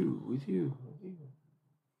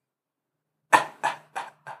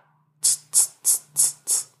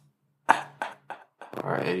 All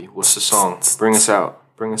right, Eddie, what's the song? Bring us out.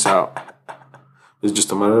 It's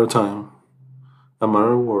just a matter of time. A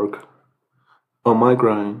matter of work. On my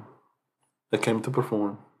grind. I came to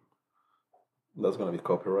perform. That's gonna be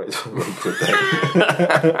copyright. So I'm gonna put that.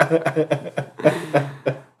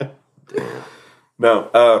 No,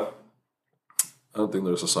 I don't think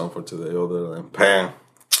there's a song for today other than Pam,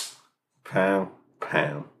 Pam,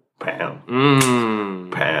 Pam, Pam,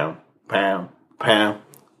 Pam, Pam, Pam.